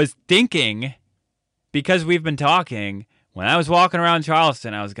was thinking, because we've been talking, when I was walking around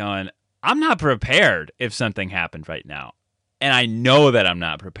Charleston, I was going, I'm not prepared if something happened right now. And I know that I'm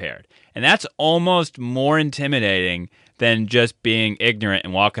not prepared. And that's almost more intimidating than just being ignorant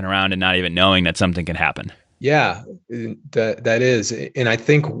and walking around and not even knowing that something can happen. Yeah, that is. And I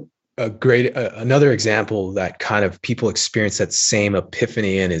think another example that kind of people experience that same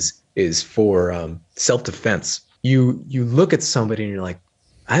epiphany in is for self-defense. You look at somebody and you're like,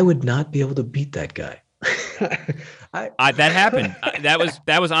 I would not be able to beat that guy. That happened.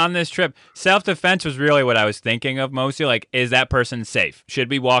 That was on this trip. Self-defense was really what I was thinking of mostly. Like, is that person safe? Should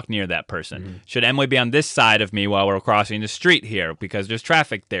we walk near that person? Mm-hmm. Should Emily be on this side of me while we're crossing the street here because there's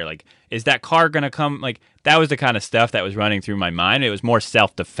traffic there? Like, is that car gonna come? Like, that was the kind of stuff that was running through my mind. It was more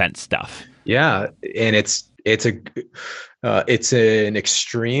self-defense stuff. Yeah, and it's an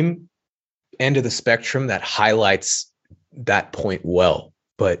extreme end of the spectrum that highlights that point well,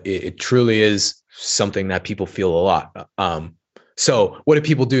 but it truly is something that people feel a lot. So what do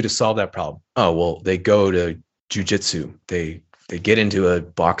people do to solve that problem? Oh, well, they go to jujitsu. They get into a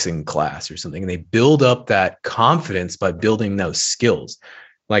boxing class or something, and they build up that confidence by building those skills.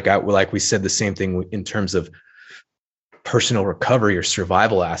 Like we said, the same thing in terms of personal recovery or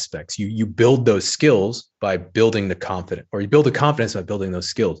survival aspects. You build those skills by building the confidence, or you build the confidence by building those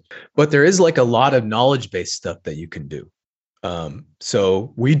skills. But there is like a lot of knowledge-based stuff that you can do.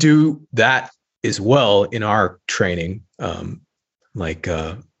 So we do that as well in our training, like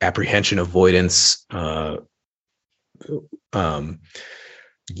apprehension avoidance, learning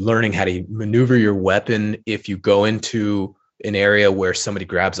how to maneuver your weapon if you go into an area where somebody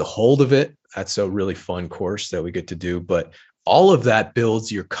grabs a hold of it. That's a really fun course that we get to do. But all of that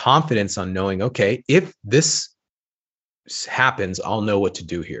builds your confidence on knowing, okay, if this happens, I'll know what to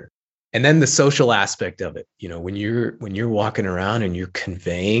do here. And then the social aspect of it, when you're walking around and you're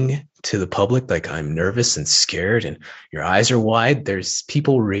conveying to the public, like, I'm nervous and scared and your eyes are wide, there's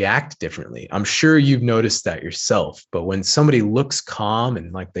people react differently. I'm sure you've noticed that yourself, but when somebody looks calm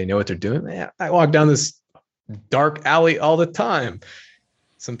and like they know what they're doing, I walk down this dark alley all the time.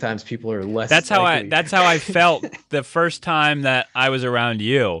 Sometimes people are less. That's how I felt the first time that I was around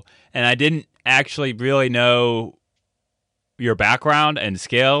you, and I didn't actually really know your background and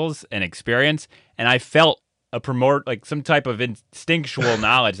skills and experience, and I felt like some type of instinctual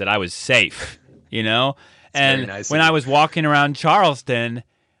knowledge that I was safe, And nice when I was walking around Charleston,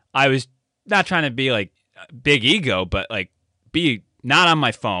 I was not trying to be like big ego, but like be not on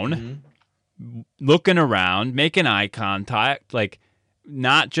my phone, looking around, making eye contact, like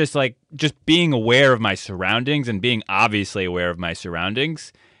not just being aware of my surroundings and being obviously aware of my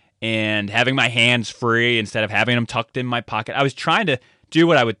surroundings and having my hands free instead of having them tucked in my pocket. I was trying to do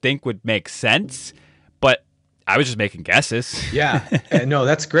what I would think would make sense, but I was just making guesses. Yeah, no,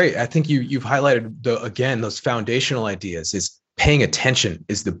 that's great. I think you've highlighted those foundational ideas. Is paying attention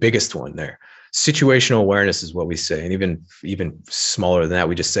is the biggest one there. Situational awareness is what we say, and even smaller than that,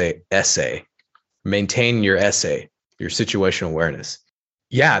 we just say essay. Maintain your essay, your situational awareness.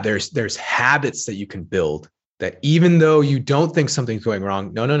 Yeah, there's habits that you can build that even though you don't think something's going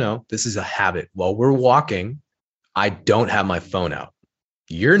wrong, no, this is a habit. While we're walking, I don't have my phone out.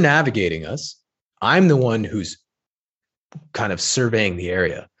 You're navigating us. I'm the one who's kind of surveying the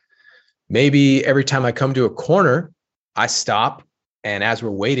area. Maybe every time I come to a corner, I stop, and as we're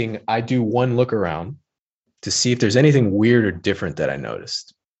waiting, I do one look around to see if there's anything weird or different that I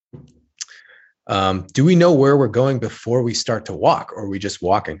noticed. Do we know where we're going before we start to walk, or are we just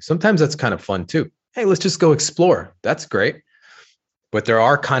walking? Sometimes that's kind of fun too. Hey, let's just go explore. That's great. But there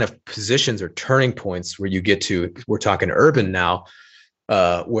are kind of positions or turning points where you get to, we're talking urban now,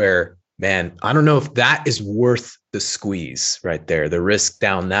 where, man, I don't know if that is worth the squeeze right there. The risk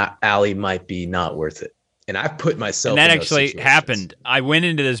down that alley might be not worth it. And I've put myself in those situations. And that actually happened. I went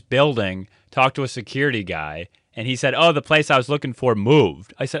into this building, talked to a security guy, and he said, "Oh, the place I was looking for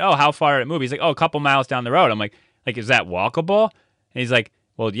moved." I said, "Oh, how far did it move?" He's like, "Oh, a couple miles down the road." I'm like, is that walkable? And he's like,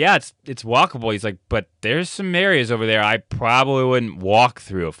 "Well, yeah, it's walkable." He's like, "But there's some areas over there I probably wouldn't walk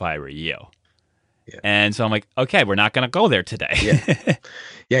through if I were you." Yeah. And so I'm like, okay, we're not going to go there today.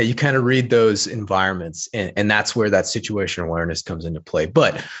 Yeah, you kind of read those environments, and that's where that situational awareness comes into play.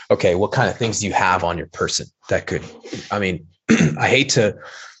 But okay, what kind of things do you have on your person that could, I mean, I hate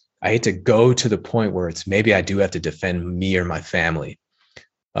to go to the point where it's maybe I do have to defend me or my family.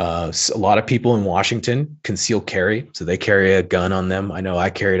 A lot of people in Washington conceal carry, so they carry a gun on them. I know I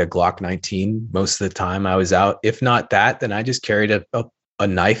carried a Glock 19 most of the time I was out. If not that, then I just carried a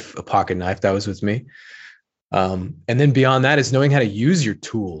knife, a pocket knife that was with me. And then beyond that is knowing how to use your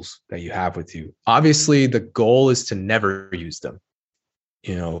tools that you have with you. Obviously, the goal is to never use them.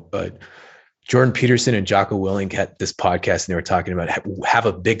 But Jordan Peterson and Jocko Willink had this podcast, and they were talking about have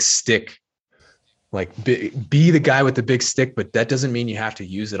a big stick, like be the guy with the big stick, but that doesn't mean you have to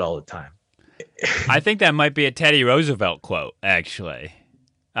use it all the time. I think that might be a Teddy Roosevelt quote, actually.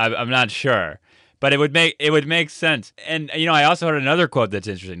 I'm not sure, but it would make sense. And I also heard another quote that's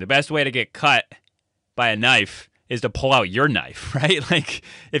interesting. The best way to get cut by a knife is to pull out your knife, right? Like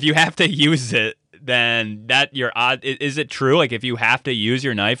if you have to use it, then is it true? Like if you have to use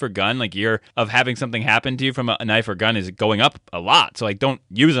your knife or gun, like you're of having something happen to you from a knife or gun is going up a lot. So like don't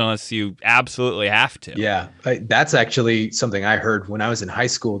use it unless you absolutely have to. Yeah. That's actually something I heard when I was in high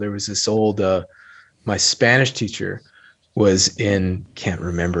school. There was this old, my Spanish teacher was in, can't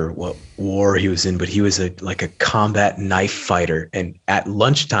remember what war he was in, but he was like a combat knife fighter. And at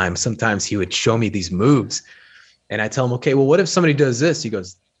lunchtime, sometimes he would show me these moves, and I tell him, okay, well, what if somebody does this? He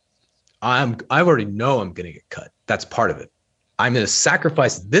goes, I already know I'm going to get cut. That's part of it. I'm going to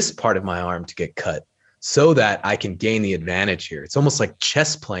sacrifice this part of my arm to get cut so that I can gain the advantage here. It's almost like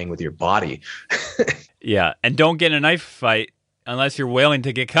chess playing with your body. Yeah. And don't get in a knife fight unless you're willing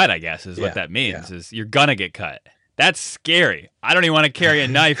to get cut, I guess, is what that means, is you're going to get cut. That's scary. I don't even want to carry a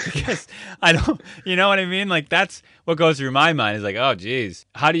knife because I don't, you know what I mean? Like that's what goes through my mind is like, oh geez,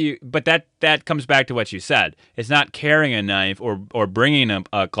 how do you, but that comes back to what you said. It's not carrying a knife or bringing a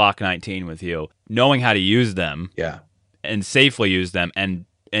Glock 19 with you, knowing how to use them and safely use them and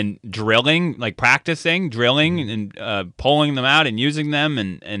drilling, like practicing drilling and pulling them out and using them.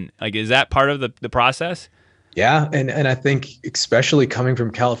 And like, is that part of the process? Yeah. And I think especially coming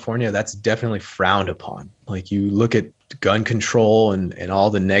from California, that's definitely frowned upon. Like you look at gun control and all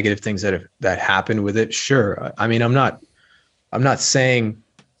the negative things that happened with it. Sure. I mean, I'm not saying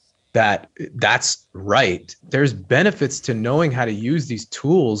that that's right. There's benefits to knowing how to use these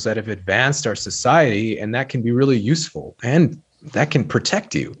tools that have advanced our society, and that can be really useful and that can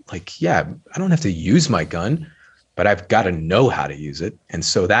protect you. Like, yeah, I don't have to use my gun, but I've got to know how to use it. And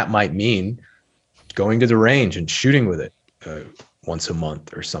so that might mean going to the range and shooting with it once a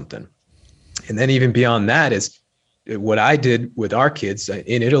month or something. And then even beyond that is what I did with our kids.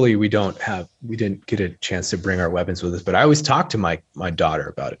 In Italy, we didn't get a chance to bring our weapons with us, but I always talk to my daughter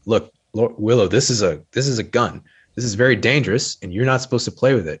about it. Look, Willow, this is a gun. This is very dangerous and you're not supposed to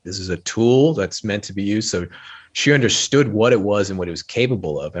play with it. This is a tool that's meant to be used. So she understood what it was and what it was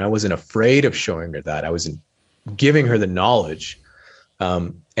capable of. And I wasn't afraid of showing her that. I was giving her the knowledge.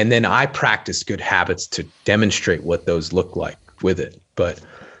 And then I practiced good habits to demonstrate what those look like with it. But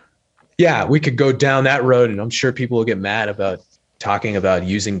yeah, we could go down that road, and I'm sure people will get mad about talking about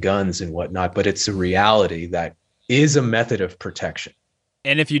using guns and whatnot, but it's a reality that is a method of protection.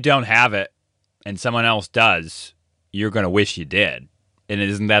 And if you don't have it and someone else does, you're going to wish you did. And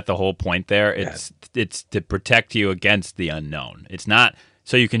isn't that the whole point there? Yeah. It's to protect you against the unknown. It's not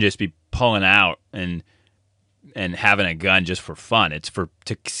so you can just be pulling out and having a gun just for fun. It's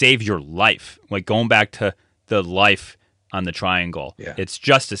to save your life. Like going back to the life on the triangle. Yeah. It's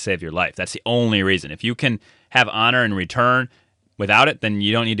just to save your life. That's the only reason. If you can have honor in return without it, then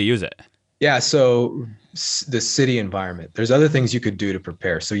you don't need to use it. Yeah. So the city environment, there's other things you could do to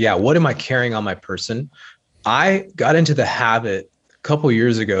prepare. So yeah, what am I carrying on my person? I got into the habit a couple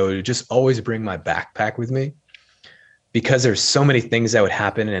years ago to just always bring my backpack with me, because there's so many things that would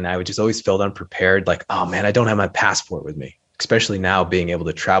happen and I would just always feel unprepared. Like, oh man, I don't have my passport with me, especially now being able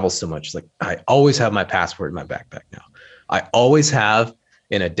to travel so much. Like I always have my passport in my backpack now. I always have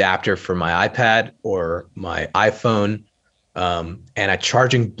an adapter for my iPad or my iPhone, and a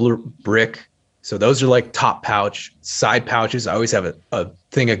charging brick. So those are like top pouch, side pouches. I always have a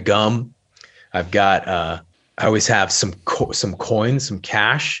thing of gum. I've got, I always have some coins, some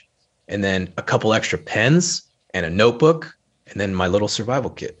cash, and then a couple extra pens and a notebook, and then my little survival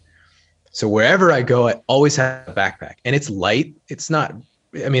kit. So wherever I go, I always have a backpack, and it's light. It's not,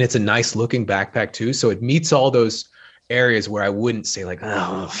 I mean, it's a nice looking backpack too. So it meets all those areas where I wouldn't say like,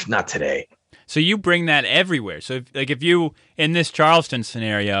 oh, not today. So you bring that everywhere. So if you, in this Charleston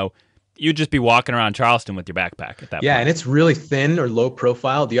scenario, you'd just be walking around Charleston with your backpack at that point. Yeah, and it's really thin or low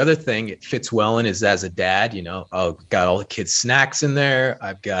profile. The other thing it fits well in is, as a dad, you know, I've got all the kids' snacks in there.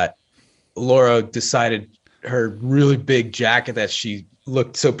 I've got, Laura decided her really big jacket that she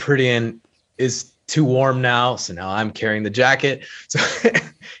looked so pretty in is too warm now. So now I'm carrying the jacket. So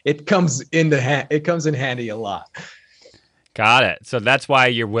it comes in handy a lot. Got it. So that's why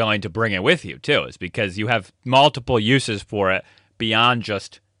you're willing to bring it with you too, is because you have multiple uses for it beyond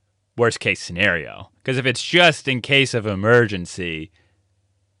just worst case scenario. Because if it's just in case of emergency,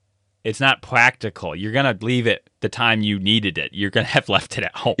 it's not practical. You're going to leave it the time you needed it. You're going to have left it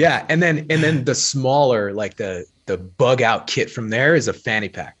at home. Yeah. And then the smaller, like the bug out kit from there is a fanny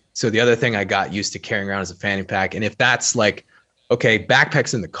pack. So the other thing I got used to carrying around is a fanny pack. And if that's like, okay,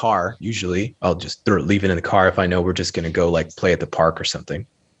 backpack's in the car, usually I'll just leave it in the car if I know we're just going to go like play at the park or something.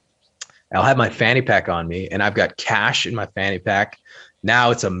 I'll have my fanny pack on me, and I've got cash in my fanny pack.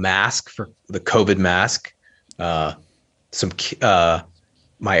 Now it's a mask for the COVID mask. My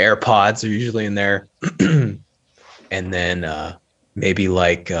AirPods are usually in there. And then maybe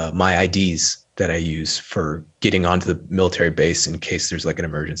like my IDs that I use for getting onto the military base in case there's like an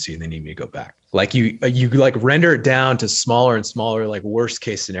emergency and they need me to go back. Like you like render it down to smaller and smaller, like worst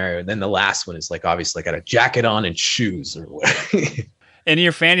case scenario. And then the last one is like, obviously I got a jacket on and shoes or whatever. In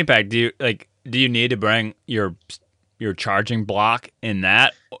your fanny pack, do you need to bring your charging block in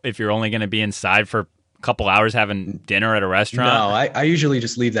that if you're only going to be inside for a couple hours having dinner at a restaurant? No, I usually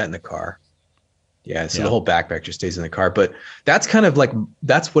just leave that in the car. Yeah, so the whole backpack just stays in the car. But that's kind of like,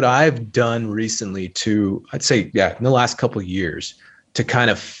 that's what I've done recently to, I'd say, yeah, in the last couple of years to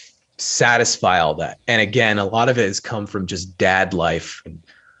kind of satisfy all that. And again, a lot of it has come from just dad life and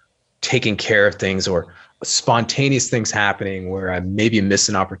taking care of things or spontaneous things happening where I maybe miss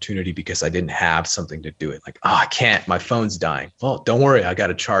an opportunity because I didn't have something to do it. Like, oh, I can't, my phone's dying. Well, don't worry, I got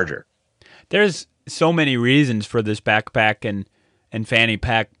a charger. There's so many reasons for this backpack and fanny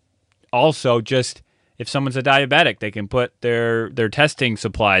pack. Also, just if someone's a diabetic, they can put their testing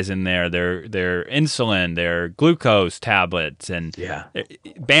supplies in there, their insulin, their glucose tablets, and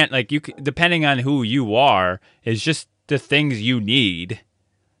like you, depending on who you are, is just the things you need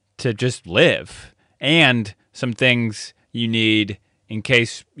to just live, and some things you need in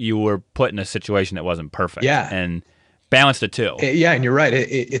case you were put in a situation that wasn't perfect. Yeah, and balance the two. Yeah, and you're right.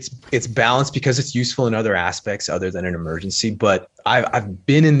 It's balanced because it's useful in other aspects other than an emergency. But I've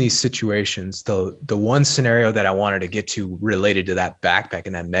been in these situations. The one scenario that I wanted to get to related to that backpack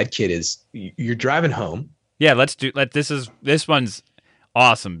and that med kit is you're driving home. Yeah, this one's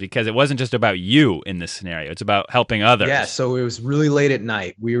awesome because it wasn't just about you in this scenario. It's about helping others. Yeah, so it was really late at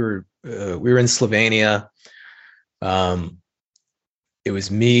night. We were in Slovenia. It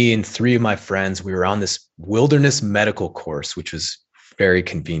was me and three of my friends. We were on this wilderness medical course, which was very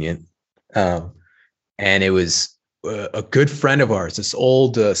convenient. And it was a good friend of ours, this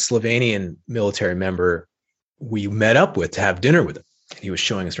old Slovenian military member we met up with to have dinner with him. And he was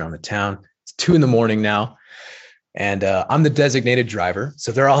showing us around the town. It's 2 a.m. now. And I'm the designated driver.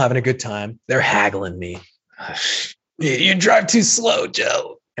 So they're all having a good time. They're haggling me. You drive too slow,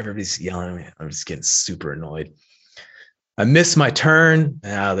 Joe. Everybody's yelling at me. I'm just getting super annoyed. I miss my turn.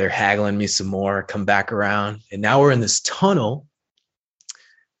 Now they're haggling me some more, come back around. And now we're in this tunnel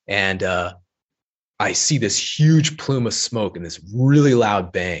And I see this huge plume of smoke and this really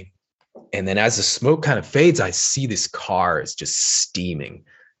loud bang. And then as the smoke kind of fades, I see this car is just steaming,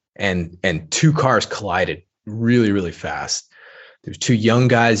 and two cars collided really, really fast. There's two young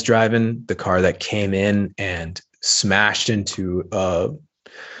guys driving the car that came in and smashed into a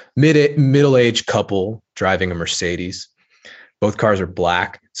middle-aged couple driving a Mercedes. Both cars are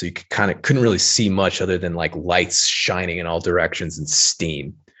black, so you couldn't really see much other than like lights shining in all directions and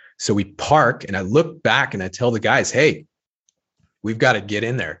steam. So we park, and I look back and I tell the guys, hey, we've got to get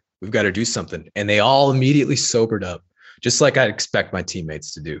in there. We've got to do something. And they all immediately sobered up, just like I'd expect my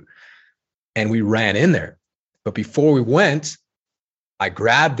teammates to do. And we ran in there. But before we went, I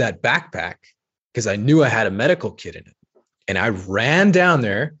grabbed that backpack because I knew I had a medical kit in it. And I ran down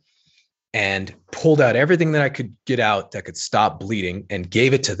there and pulled out everything that I could get out that could stop bleeding and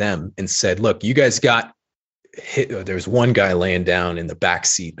gave it to them and said, look, you guys got hit. There's one guy laying down in the back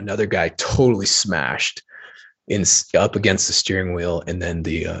seat, another guy totally smashed up against the steering wheel. And then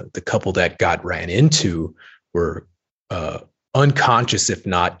the couple that got ran into were unconscious, if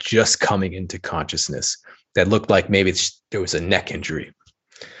not just coming into consciousness. That looked like maybe there was a neck injury.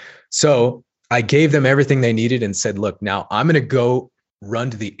 So I gave them everything they needed and said, look, now I'm going to go run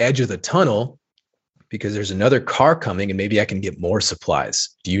to the edge of the tunnel because there's another car coming and maybe I can get more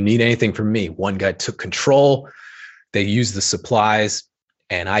supplies. Do you need anything from me? One guy took control. They used the supplies,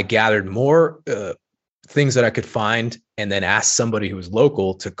 and I gathered more things that I could find and then asked somebody who was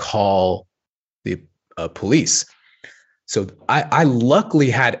local to call the police. So I luckily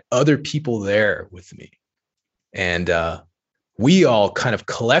had other people there with me, and we all kind of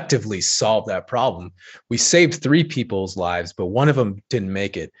collectively solved that problem. We saved 3 people's lives, but one of them didn't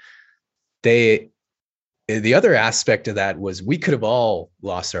make it. The other aspect of that was we could have all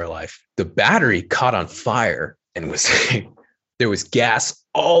lost our life. The battery caught on fire and there was gas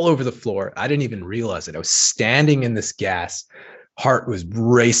all over the floor. I didn't even realize it. I was standing in this gas. Heart was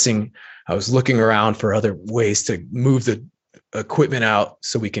racing. I was looking around for other ways to move the equipment out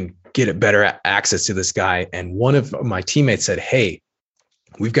so we can get a better access to this guy. And one of my teammates said, hey,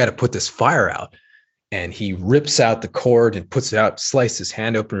 we've got to put this fire out. And he rips out the cord and puts it out, sliced his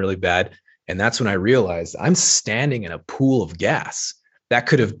hand open really bad. And that's when I realized I'm standing in a pool of gas. That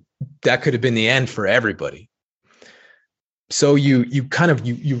could have been the end for everybody. So you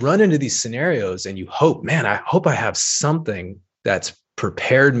run into these scenarios and you hope, man, I hope I have something that's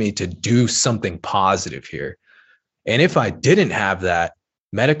prepared me to do something positive here. And if I didn't have that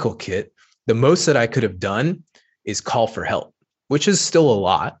medical kit, the most that I could have done is call for help, which is still a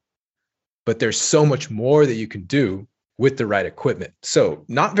lot, but there's so much more that you can do with the right equipment. So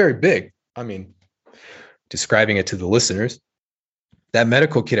not very big. I mean, describing it to the listeners, that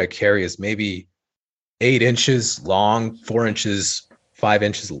medical kit I carry is maybe 8 inches long, 4 inches, 5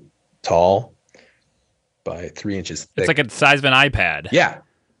 inches tall by 3 inches thick. It's like the size of an iPad. Yeah.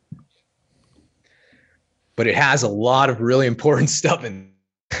 But it has a lot of really important stuff in,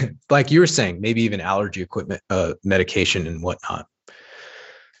 like you were saying, maybe even allergy equipment, medication and whatnot.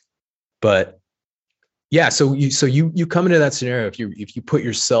 But yeah, so you come into that scenario, if you put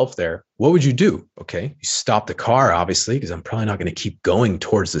yourself there, what would you do? Okay, you stop the car, obviously, because I'm probably not going to keep going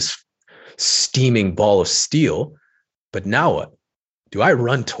towards this steaming ball of steel. But now what? Do I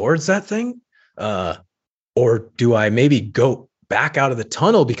run towards that thing? Or do I maybe go back out of the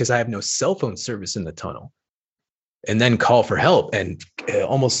tunnel because I have no cell phone service in the tunnel, and then call for help and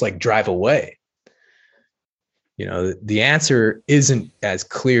almost like drive away? You know, the answer isn't as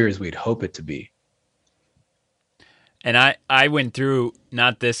clear as we'd hope it to be. And I went through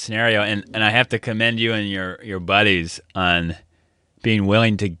not this scenario, and I have to commend you and your buddies on being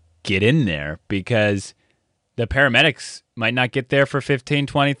willing to get in there, because the paramedics might not get there for 15,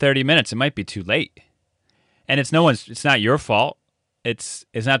 20, 30 minutes. It might be too late. And it's not your fault. It's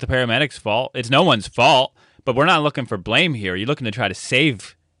not the paramedics' fault. It's no one's fault, but we're not looking for blame here. You're looking to try to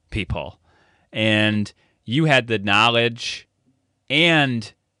save people. And you had the knowledge,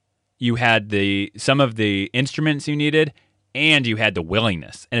 and you had some of the instruments you needed, and you had the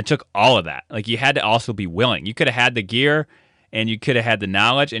willingness. And it took all of that. Like, you had to also be willing. You could have had the gear, and you could have had the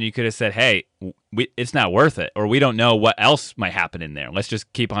knowledge, and you could have said, hey, it's not worth it, or we don't know what else might happen in there. Let's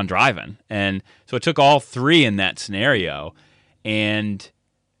just keep on driving. And so it took all 3 in that scenario. And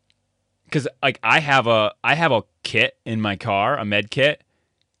because like I have a kit in my car, a med kit,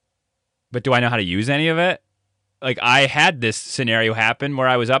 but do I know how to use any of it? Like, I had this scenario happen where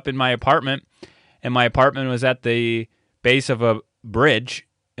I was up in my apartment, and my apartment was at the base of a bridge,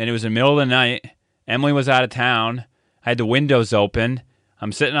 and it was in the middle of the night. Emily was out of town. I had the windows open.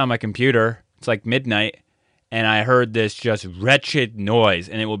 I'm sitting on my computer. It's like midnight, and I heard this just wretched noise,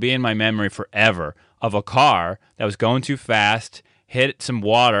 and it will be in my memory forever, of a car that was going too fast, hit some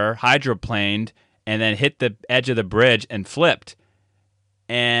water, hydroplaned, and then hit the edge of the bridge and flipped.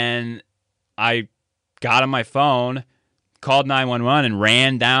 And I got on my phone, called 911, and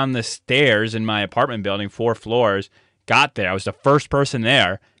ran down the stairs in my apartment building, 4 floors, got there. I was the first person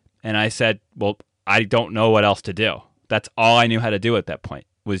there, and I said, well, I don't know what else to do. That's all I knew how to do at that point,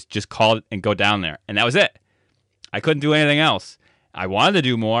 was just call and go down there. And that was it. I couldn't do anything else. I wanted to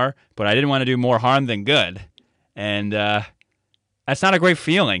do more, but I didn't want to do more harm than good. And that's not a great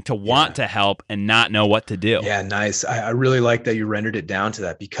feeling, to want to help and not know what to do. Yeah, nice. I really like that you rendered it down to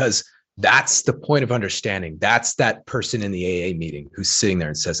that, because that's the point of understanding. That's that person in the AA meeting who's sitting there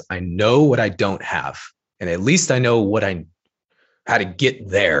and says, I know what I don't have. And at least I know how to get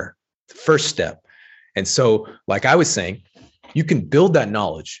there. The first step. And so, like I was saying, you can build that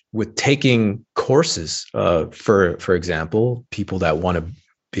knowledge with taking courses. For example, people that want to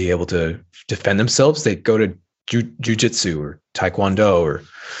be able to defend themselves, they go to jujitsu or taekwondo, or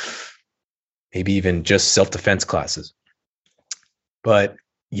maybe even just self-defense classes. But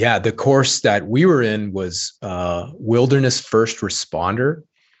yeah, the course that we were in was wilderness first responder.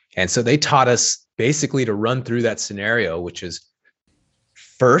 And so they taught us basically to run through that scenario, which is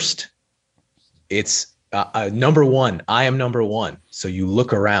first, it's number one, I am number one. So you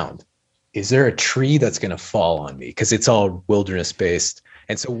look around. Is there a tree that's going to fall on me? Because it's all wilderness based.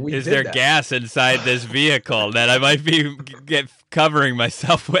 And so is there gas inside this vehicle that I might be covering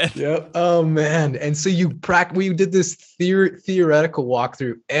myself with? Yep. Oh man. And so we did this theoretical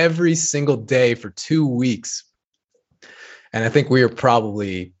walkthrough every single day for 2 weeks. And I think we were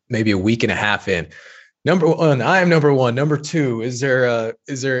probably maybe a week and a half in. Number one, I am number one. Number two, is there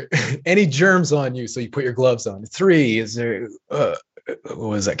any germs on you? So you put your gloves on. 3, is there, what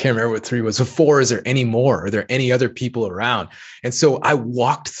was that? I can't remember what 3 was. So 4, is there any more? Are there any other people around? And so I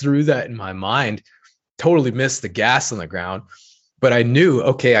walked through that in my mind, totally missed the gas on the ground, but I knew,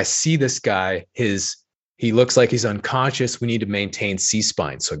 okay, I see this guy, he looks like he's unconscious. We need to maintain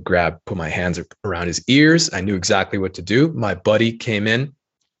C-spine. So I put my hands around his ears. I knew exactly what to do. My buddy came in,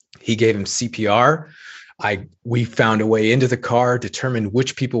 he gave him CPR. We found a way into the car, determined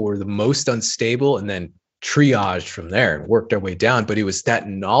which people were the most unstable, and then triaged from there and worked our way down. But it was that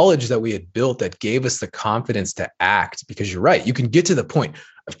knowledge that we had built that gave us the confidence to act, because you're right. You can get to the point,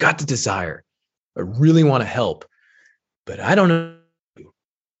 I've got the desire, I really want to help, but I don't know.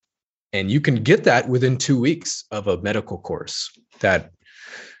 And you can get that within 2 weeks of a medical course that,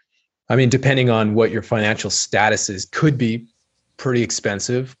 I mean, depending on what your financial status is, could be pretty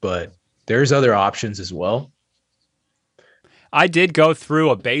expensive, but there's other options as well. I did go through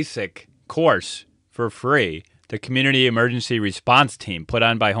a basic course for free, the Community Emergency Response Team put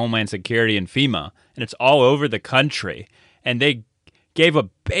on by Homeland Security and FEMA, and it's all over the country. And they gave a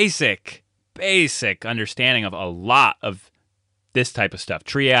basic understanding of a lot of this type of stuff.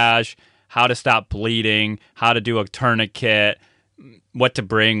 Triage, how to stop bleeding, how to do a tourniquet, what to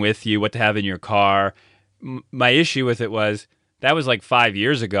bring with you, what to have in your car. My issue with it was that was like 5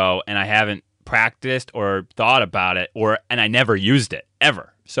 years ago, and I haven't practiced or thought about it, and I never used it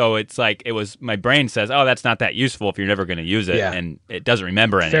ever. So it's like my brain says, oh, that's not that useful if you're never going to use it, and it doesn't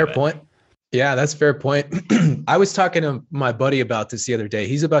remember any of it. Fair point. Yeah, that's a fair point. I was talking to my buddy about this the other day.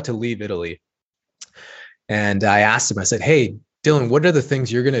 He's about to leave Italy. And I asked him, I said, hey, Dylan, what are the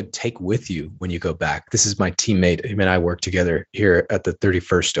things you're going to take with you when you go back? This is my teammate. Him and I work together here at the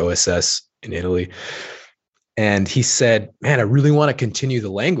 31st OSS in Italy. And he said, man, I really want to continue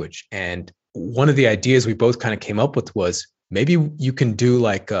the language. And one of the ideas we both kind of came up with was maybe you can do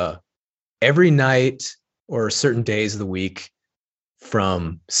like every night or certain days of the week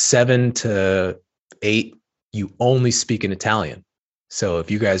from 7 to 8, you only speak in Italian. So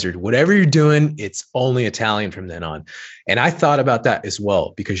if you guys are, whatever you're doing, it's only Italian from then on. And I thought about that as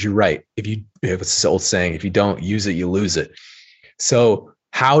well, because you're right. If it's this old saying, if you don't use it, you lose it. So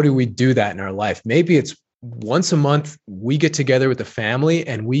how do we do that in our life? Maybe it's once a month, we get together with the family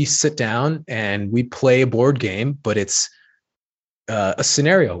and we sit down and we play a board game, but it's a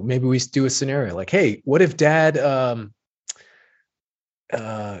scenario. Maybe we do a scenario like, hey, what if dad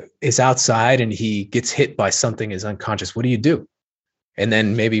is outside and he gets hit by something, is unconscious? What do you do? And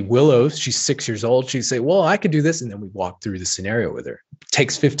then maybe Willow, she's 6 years old. She'd say, well, I could do this. And then we walk through the scenario with her. It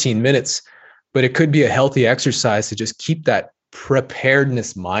takes 15 minutes, but it could be a healthy exercise to just keep that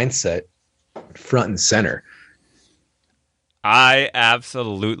preparedness mindset front and center. I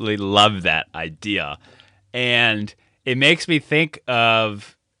absolutely love that idea. And it makes me think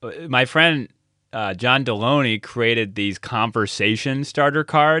of my friend John Deloney created these conversation starter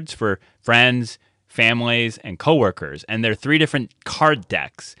cards for friends, families, and coworkers. And they're 3 different card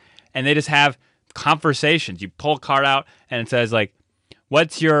decks. And they just have conversations. You pull a card out and it says, like,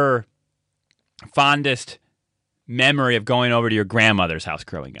 what's your fondest memory of going over to your grandmother's house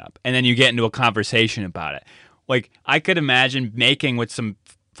growing up? And then you get into a conversation about it. Like, I could imagine making with some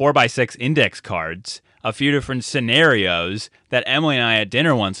 4x6 index cards a few different scenarios that Emily and I at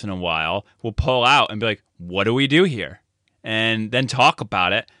dinner once in a while will pull out and be like, what do we do here? And then talk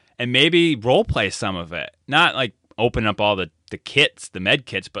about it and maybe role play some of it. Not like open up all the kits, the med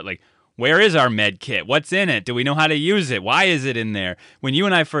kits, but like, where is our med kit? What's in it? Do we know how to use it? Why is it in there? When you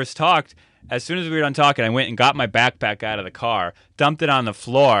and I first talked, as soon as we were done talking, I went and got my backpack out of the car, dumped it on the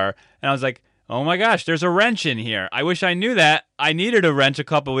floor, and I was like, oh my gosh, there's a wrench in here. I wish I knew that. I needed a wrench a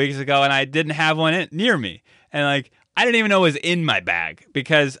couple weeks ago, and I didn't have one near me. And like, I didn't even know it was in my bag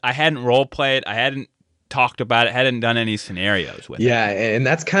because I hadn't role played, I hadn't talked about it, hadn't done any scenarios with it. Yeah, and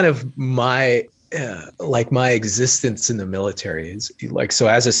that's kind of my my existence in the military is like, so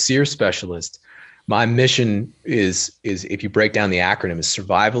as a SEER specialist, my mission is if you break down the acronym, is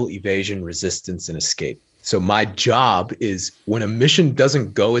survival, evasion, resistance, and escape. So my job is when a mission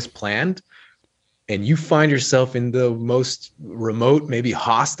doesn't go as planned and you find yourself in the most remote, maybe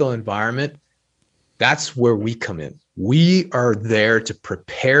hostile environment, that's where we come in. We are there to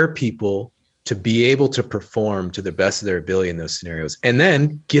prepare people to be able to perform to the best of their ability in those scenarios and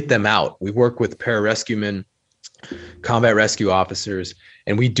then get them out. We work with pararescuemen, combat rescue officers,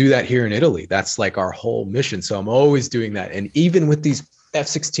 and we do that here in Italy. That's like our whole mission. So I'm always doing that. And even with these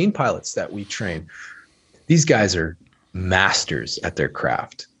F-16 pilots that we train, these guys are masters at their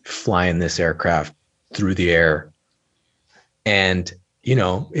craft, flying this aircraft through the air. And, you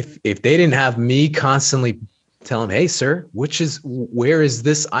know, if they didn't have me constantly tell them, hey, sir, where is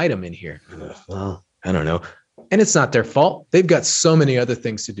this item in here? Well, I don't know. And it's not their fault. They've got so many other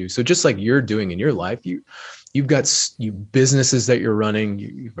things to do. So just like you're doing in your life, you've got businesses that you're running,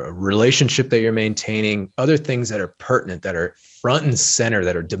 you've a relationship that you're maintaining, other things that are pertinent, that are front and center,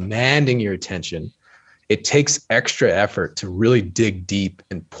 that are demanding your attention. It takes extra effort to really dig deep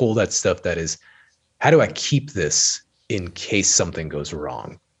and pull that stuff that is, how do I keep this in case something goes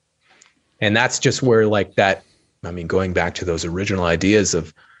wrong? And that's just where like that, I mean, going back to those original ideas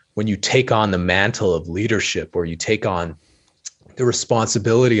of when you take on the mantle of leadership, or you take on the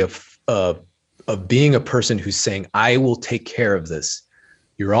responsibility of being a person who's saying, I will take care of this.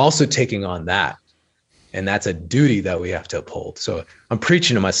 You're also taking on that. And that's a duty that we have to uphold. So I'm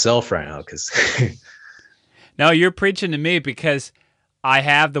preaching to myself right now because. No, you're preaching to me because I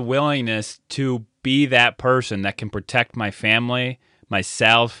have the willingness to be that person that can protect my family,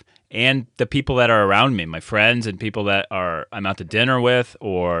 myself, and the people that are around me, my friends and people that I'm out to dinner with,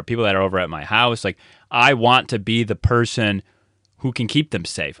 or people that are over at my house. Like, I want to be the person who can keep them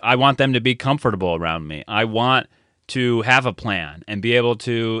safe. I want them to be comfortable around me. I want to have a plan and be able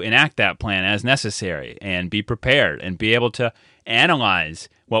to enact that plan as necessary and be prepared and be able to analyze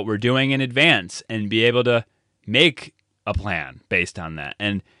what we're doing in advance and be able to make a plan based on that.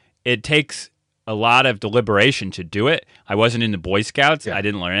 And it takes a lot of deliberation to do it. I wasn't in the Boy Scouts. Yeah. I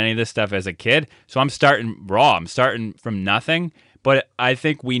didn't learn any of this stuff as a kid. So I'm starting raw. I'm starting from nothing. But I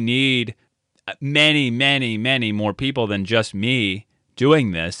think we need many, many, many more people than just me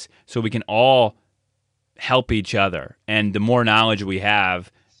doing this so we can all help each other. And the more knowledge we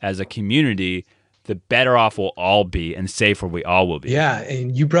have as a community, the better off we'll all be and safer we all will be. Yeah.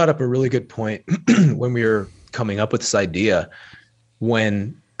 And you brought up a really good point when we were coming up with this idea.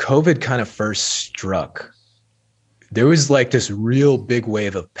 When COVID kind of first struck, there was like this real big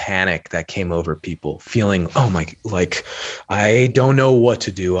wave of panic that came over people, feeling, oh my, like, I don't know what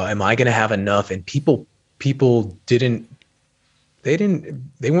to do. Am I going to have enough? And people they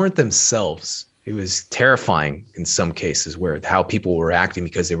weren't themselves. It was terrifying in some cases how people were acting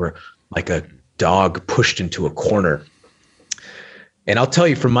because they were like a dog pushed into a corner. And I'll tell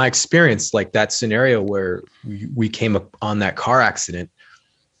you from my experience, like that scenario where we came up on that car accident,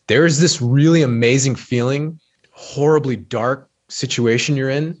 there is this really amazing feeling, horribly dark situation you're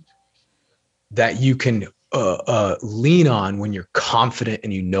in, that you can lean on when you're confident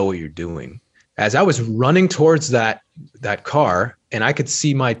and you know what you're doing. As I was running towards that car and I could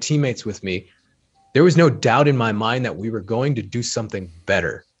see my teammates with me, there was no doubt in my mind that we were going to do something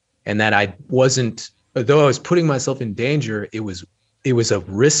better, and that I wasn't, though I was putting myself in danger, it was a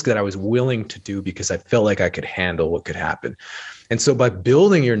risk that I was willing to do because I felt like I could handle what could happen. And so by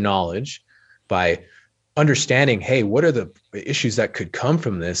building your knowledge, by understanding, hey, what are the issues that could come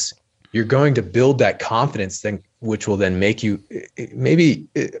from this, you're going to build that confidence, then, which will then make you maybe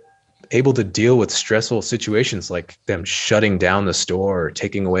able to deal with stressful situations like them shutting down the store or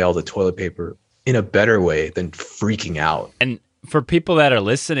taking away all the toilet paper in a better way than freaking out. And for people that are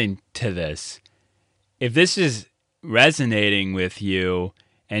listening to this, if this is resonating with you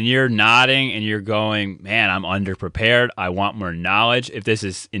and you're nodding and you're going, man, I'm underprepared, I want more knowledge, if this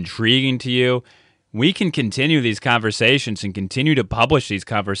is intriguing to you, we can continue these conversations and continue to publish these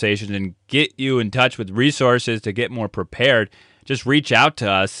conversations and get you in touch with resources to get more prepared. Just reach out to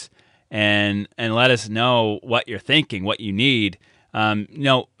us and let us know what you're thinking, what you need.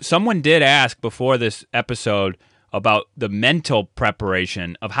 Someone did ask before this episode about the mental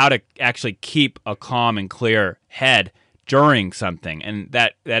preparation of how to actually keep a calm and clear head during something. And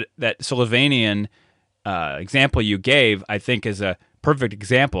that Slovenian example you gave, I think, is a perfect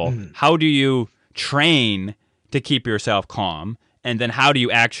example. How do you train to keep yourself calm? And then how do you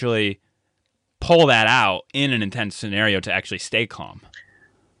actually pull that out in an intense scenario to actually stay calm?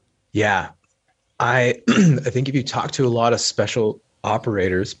 Yeah. I think if you talk to a lot of special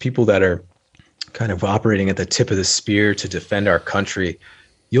operators, people that are kind of operating at the tip of the spear to defend our country,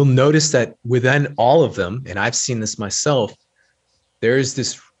 you'll notice that within all of them, and I've seen this myself, there is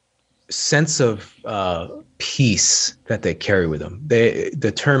this sense of peace that they carry with them.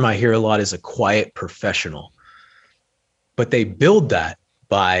 The term I hear a lot is a quiet professional, but they build that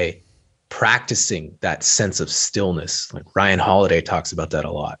by practicing that sense of stillness. Like Ryan Holiday talks about that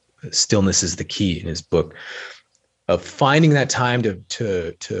a lot. Stillness is the key in his book, of finding that time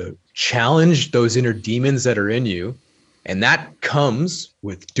to challenge those inner demons that are in you. And that comes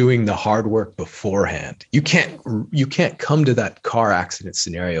with doing the hard work beforehand. You can't come to that car accident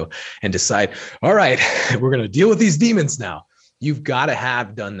scenario and decide, all right, we're going to deal with these demons now. You've got to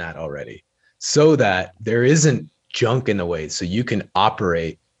have done that already so that there isn't junk in the way, so you can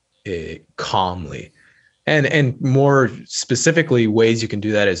operate calmly. And more specifically, ways you can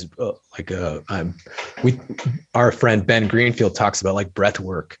do that is our friend Ben Greenfield talks about like breath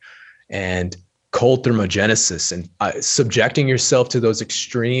work and cold thermogenesis, and subjecting yourself to those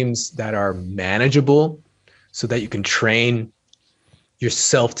extremes that are manageable so that you can train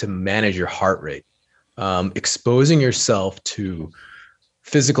yourself to manage your heart rate. Exposing yourself to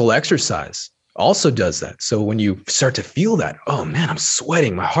physical exercise also does that. So when you start to feel that, oh man, I'm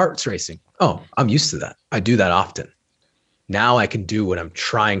sweating, my heart's racing. Oh, I'm used to that. I do that often. Now I can do what I'm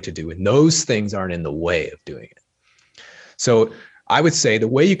trying to do, and those things aren't in the way of doing it. So I would say the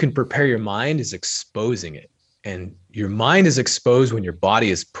way you can prepare your mind is exposing it. And your mind is exposed when your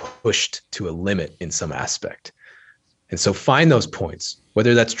body is pushed to a limit in some aspect. And so find those points,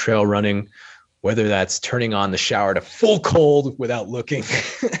 whether that's trail running, whether that's turning on the shower to full cold without looking.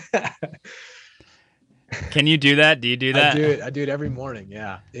 Can you do that? Do you do that? I do it every morning.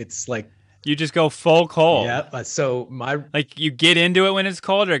 Yeah. It's like, you just go full cold. Yeah. So like you get into it when it's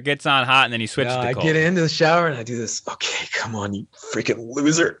cold, or it gets on hot and then you switch to cold? I get into the shower and I do this. Okay, come on, you freaking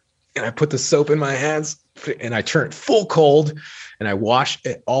loser. And I put the soap in my hands and I turn it full cold and I wash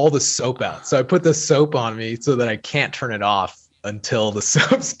all the soap out. So I put the soap on me so that I can't turn it off until the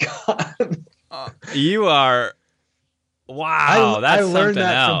soap's gone. You are... Wow, that's something else. I learned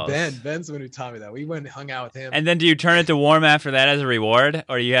that from Ben. Ben's the one who taught me that. We went and hung out with him. And then do you turn it to warm after that as a reward,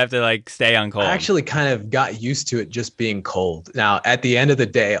 or you have to like stay on cold? I actually kind of got used to it just being cold. Now, at the end of the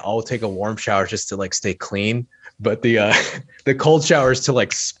day, I'll take a warm shower just to like stay clean. But the cold shower is to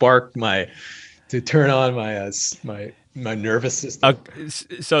like to turn on my nervous system.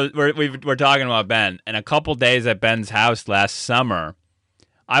 So we're talking about Ben, and a couple days at Ben's house last summer,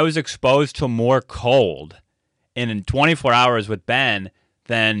 I was exposed to more cold in 24 hours with Ben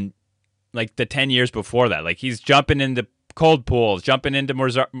than like the 10 years before that. Like he's jumping into cold pools, jumping into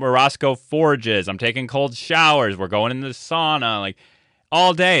Morosco forges. I'm taking cold showers. We're going in the sauna. Like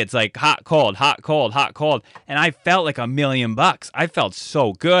all day, it's like hot, cold, hot, cold, hot, cold. And I felt like $1,000,000. I felt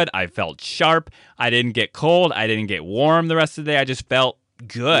so good. I felt sharp. I didn't get cold. I didn't get warm the rest of the day. I just felt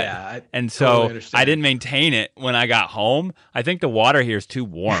good. Yeah, I didn't maintain it when I got home. I think the water here is too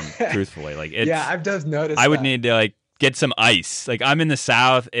warm, truthfully. Like I've just noticed I would need to like get some ice. Like I'm in the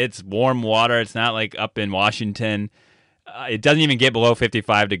South, it's warm water. It's not like up in Washington. It doesn't even get below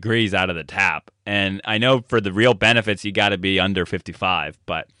 55 degrees out of the tap. And I know for the real benefits, you got to be under 55,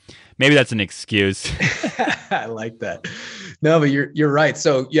 but maybe that's an excuse. I like that. No, but you're right.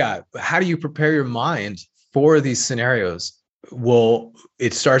 So yeah, how do you prepare your mind for these scenarios? Well,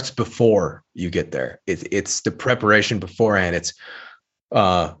 it starts before you get there. It's the preparation beforehand. It's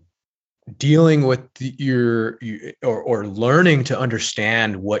dealing with or learning to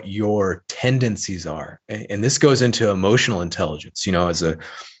understand what your tendencies are. And this goes into emotional intelligence. You know, as a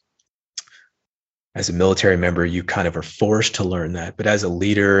military member, you kind of are forced to learn that. But as a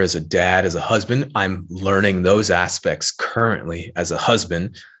leader, as a dad, as a husband, I'm learning those aspects currently as a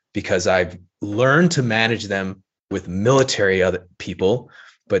husband, because I've learn to manage them with military other people.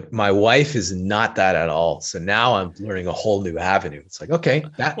 But my wife is not that at all. So now I'm learning a whole new avenue. It's like, okay,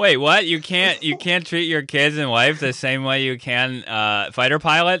 that. Wait, what? You can't treat your kids and wife the same way you can fighter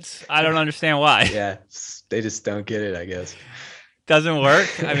pilots? I don't understand why. Yeah, they just don't get it, I guess. Doesn't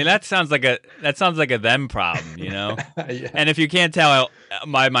work. I mean, that sounds like a them problem, you know. Yeah. And if you can't tell,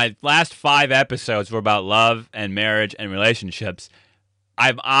 my last 5 episodes were about love and marriage and relationships.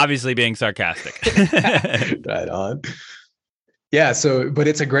 I'm obviously being sarcastic. Right on. Yeah. So, but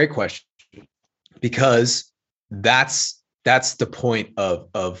it's a great question because that's the point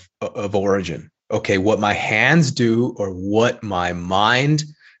of origin. Okay, what my hands do or what my mind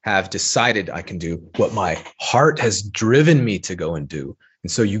have decided I can do, what my heart has driven me to go and do.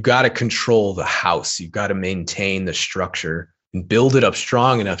 And so you got to control the house. You got to maintain the structure and build it up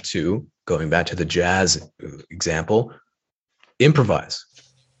strong enough to, going back to the jazz example, improvise.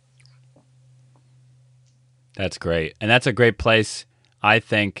 That's great. And that's a great place, I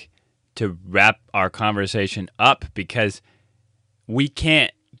think, to wrap our conversation up, because we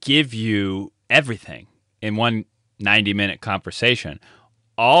can't give you everything in one 90-minute conversation.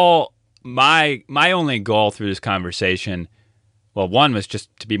 All my only goal through this conversation, well, one was just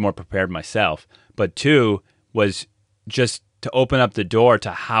to be more prepared myself, but two was just to open up the door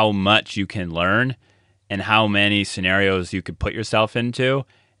to how much you can learn and how many scenarios you could put yourself into,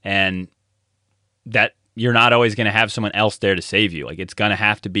 and that you're not always going to have someone else there to save you. Like, it's going to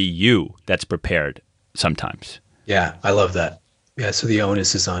have to be you that's prepared sometimes. Yeah, I love that. Yeah, so the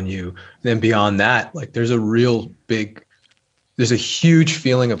onus is on you. And then beyond that, like there's a huge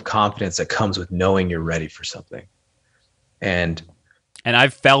feeling of confidence that comes with knowing you're ready for something. And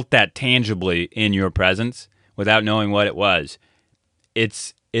I've felt that tangibly in your presence without knowing what it was.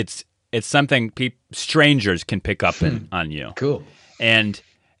 It's something strangers can pick up on you. Cool. And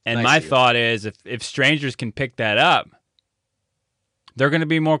Nice my thought is, if strangers can pick that up, they're going to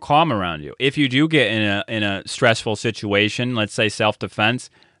be more calm around you. If you do get in a stressful situation, let's say self-defense,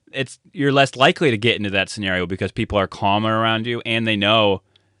 you're less likely to get into that scenario because people are calmer around you and they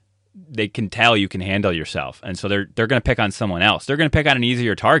can tell you can handle yourself. And so they're going to pick on someone else. They're going to pick on an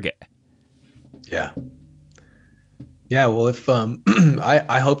easier target. Yeah. Yeah, well, if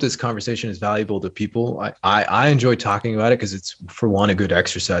I hope this conversation is valuable to people. I enjoy talking about it because it's, for one, a good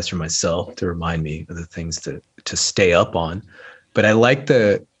exercise for myself to remind me of the things to stay up on. But I like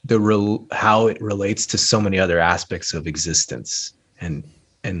how it relates to so many other aspects of existence and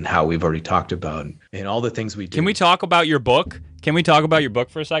how we've already talked about and all the things we do. Can we talk about your book? Can we talk about your book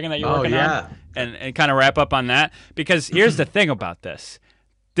for a second that you're working on? And kind of wrap up on that? Because here's the thing about this.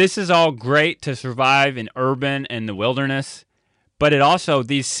 This is all great to survive in urban and the wilderness, but it also,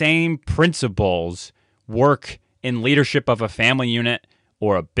 these same principles work in leadership of a family unit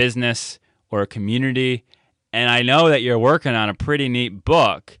or a business or a community. And I know that you're working on a pretty neat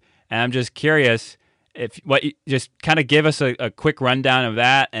book, and I'm just curious just kind of give us a quick rundown of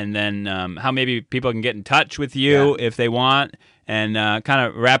that, and then how maybe people can get in touch with you if they want, and kind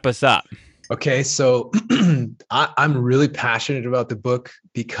of wrap us up. Okay, so I'm really passionate about the book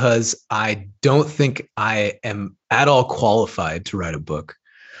because I don't think I am at all qualified to write a book,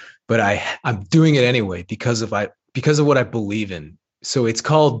 but I'm doing it anyway because of what I believe in. So it's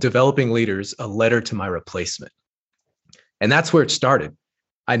called Developing Leaders, A Letter to My Replacement. And that's where it started.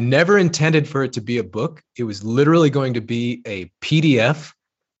 I never intended for it to be a book. It was literally going to be a PDF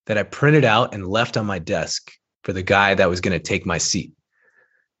that I printed out and left on my desk for the guy that was going to take my seat.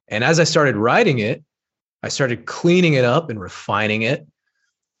 And as I started writing it, I started cleaning it up and refining it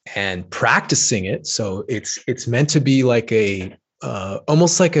and practicing it. So it's meant to be like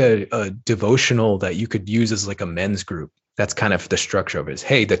almost like a devotional that you could use as like a men's group. That's kind of the structure of it.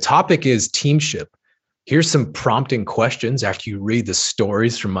 Hey, the topic is teamship. Here's some prompting questions after you read the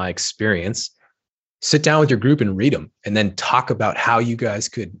stories from my experience. Sit down with your group and read them, and then talk about how you guys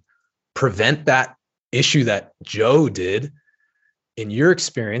could prevent that issue that Joe did in your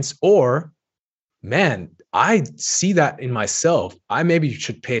experience. Or, man, I see that in myself. I maybe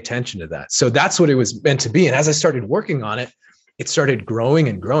should pay attention to that. So that's what it was meant to be. And as I started working on it, it started growing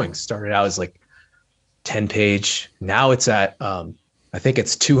and growing. Started out as like 10-page. Now it's at, I think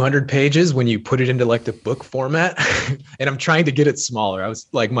it's 200 pages when you put it into like the book format. And I'm trying to get it smaller. I was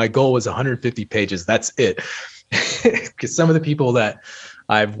like, my goal was 150 pages. That's it. Because some of the people that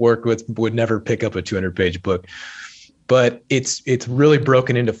I've worked with would never pick up a 200-page book. But it's really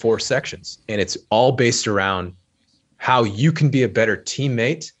broken into 4 sections. And it's all based around how you can be a better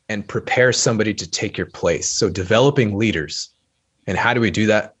teammate and prepare somebody to take your place. So developing leaders. And how do we do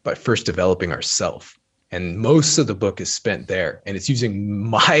that? By first developing ourselves. And most of the book is spent there. And it's using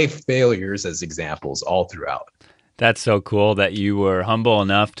my failures as examples all throughout. That's so cool that you were humble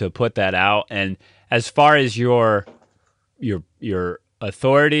enough to put that out. And as far as your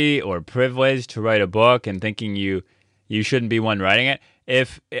authority or privilege to write a book and thinking you shouldn't be one writing it,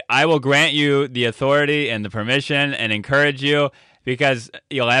 if I will grant you the authority and the permission and encourage you, because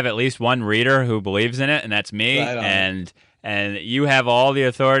you'll have at least one reader who believes in it, and that's me. Right, and you have all the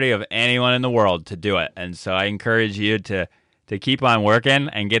authority of anyone in the world to do it. And so I encourage you to keep on working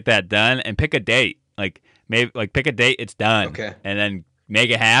and get that done, and pick a date. Pick a date, it's done. Okay. And then make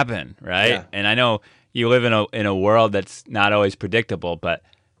it happen, right? Yeah. And I know you live in a world that's not always predictable, but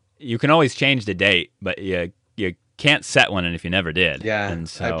you can always change the date, but you can't set one if you never did. Yeah, and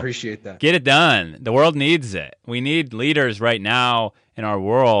so I appreciate that. Get it done. The world needs it. We need leaders right now in our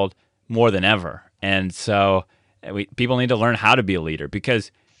world more than ever. And so people need to learn how to be a leader,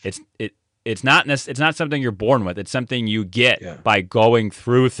 because it's not something you're born with. It's something you get by going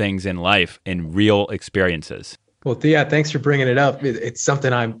through things in life in real experiences. Well, Thea, thanks for bringing it up. It's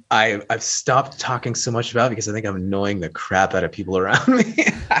something I've stopped talking so much about because I think I'm annoying the crap out of people around me.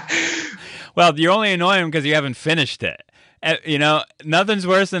 Well, you're only annoying because you haven't finished it. Nothing's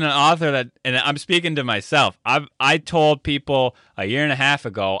worse than an author and I'm speaking to myself. I told people a year and a half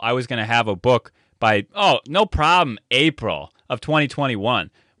ago I was going to have a book by, no problem, April of 2021.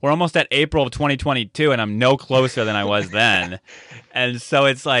 We're almost at April of 2022, and I'm no closer than I was then. And so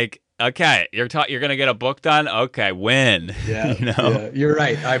it's like, okay, you're going to get a book done? Okay, when? Yeah, yeah, you're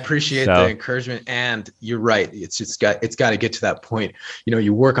right. I appreciate the encouragement, and you're right. It's got to get to that point.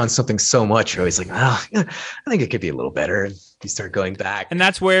 You work on something so much, you're always like, I think it could be a little better. And you start going back. And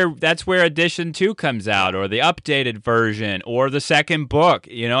that's where edition 2 comes out, or the updated version, or the second book.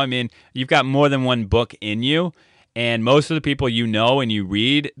 You've got more than one book in you. And most of the people and you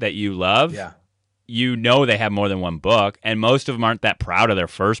read that you love, they have more than one book. And most of them aren't that proud of their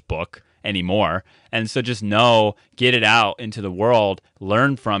first book anymore. And so just get it out into the world,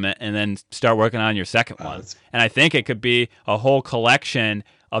 learn from it, and then start working on your second one. And I think it could be a whole collection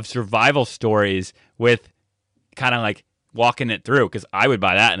of survival stories with kind of like walking it through, because I would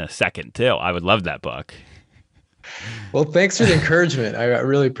buy that in a second too. I would love that book. Well, thanks for the encouragement. I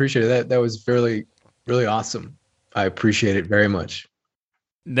really appreciate it. That was really, really awesome. I appreciate it very much.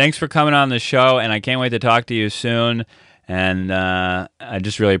 Thanks for coming on the show, and I can't wait to talk to you soon. And I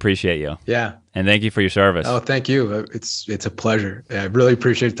just really appreciate you. Yeah. And thank you for your service. Oh, thank you. It's a pleasure. I really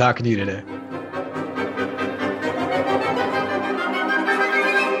appreciate talking to you today.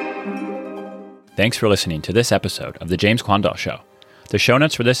 Thanks for listening to this episode of The James Quandall Show. The show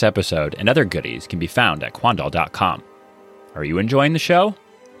notes for this episode and other goodies can be found at quandall.com. Are you enjoying the show?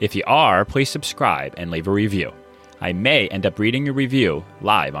 If you are, please subscribe and leave a review. I may end up reading your review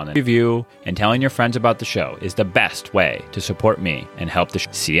live on the review, and telling your friends about the show is the best way to support me and help the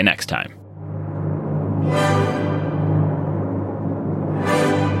show. See you next time.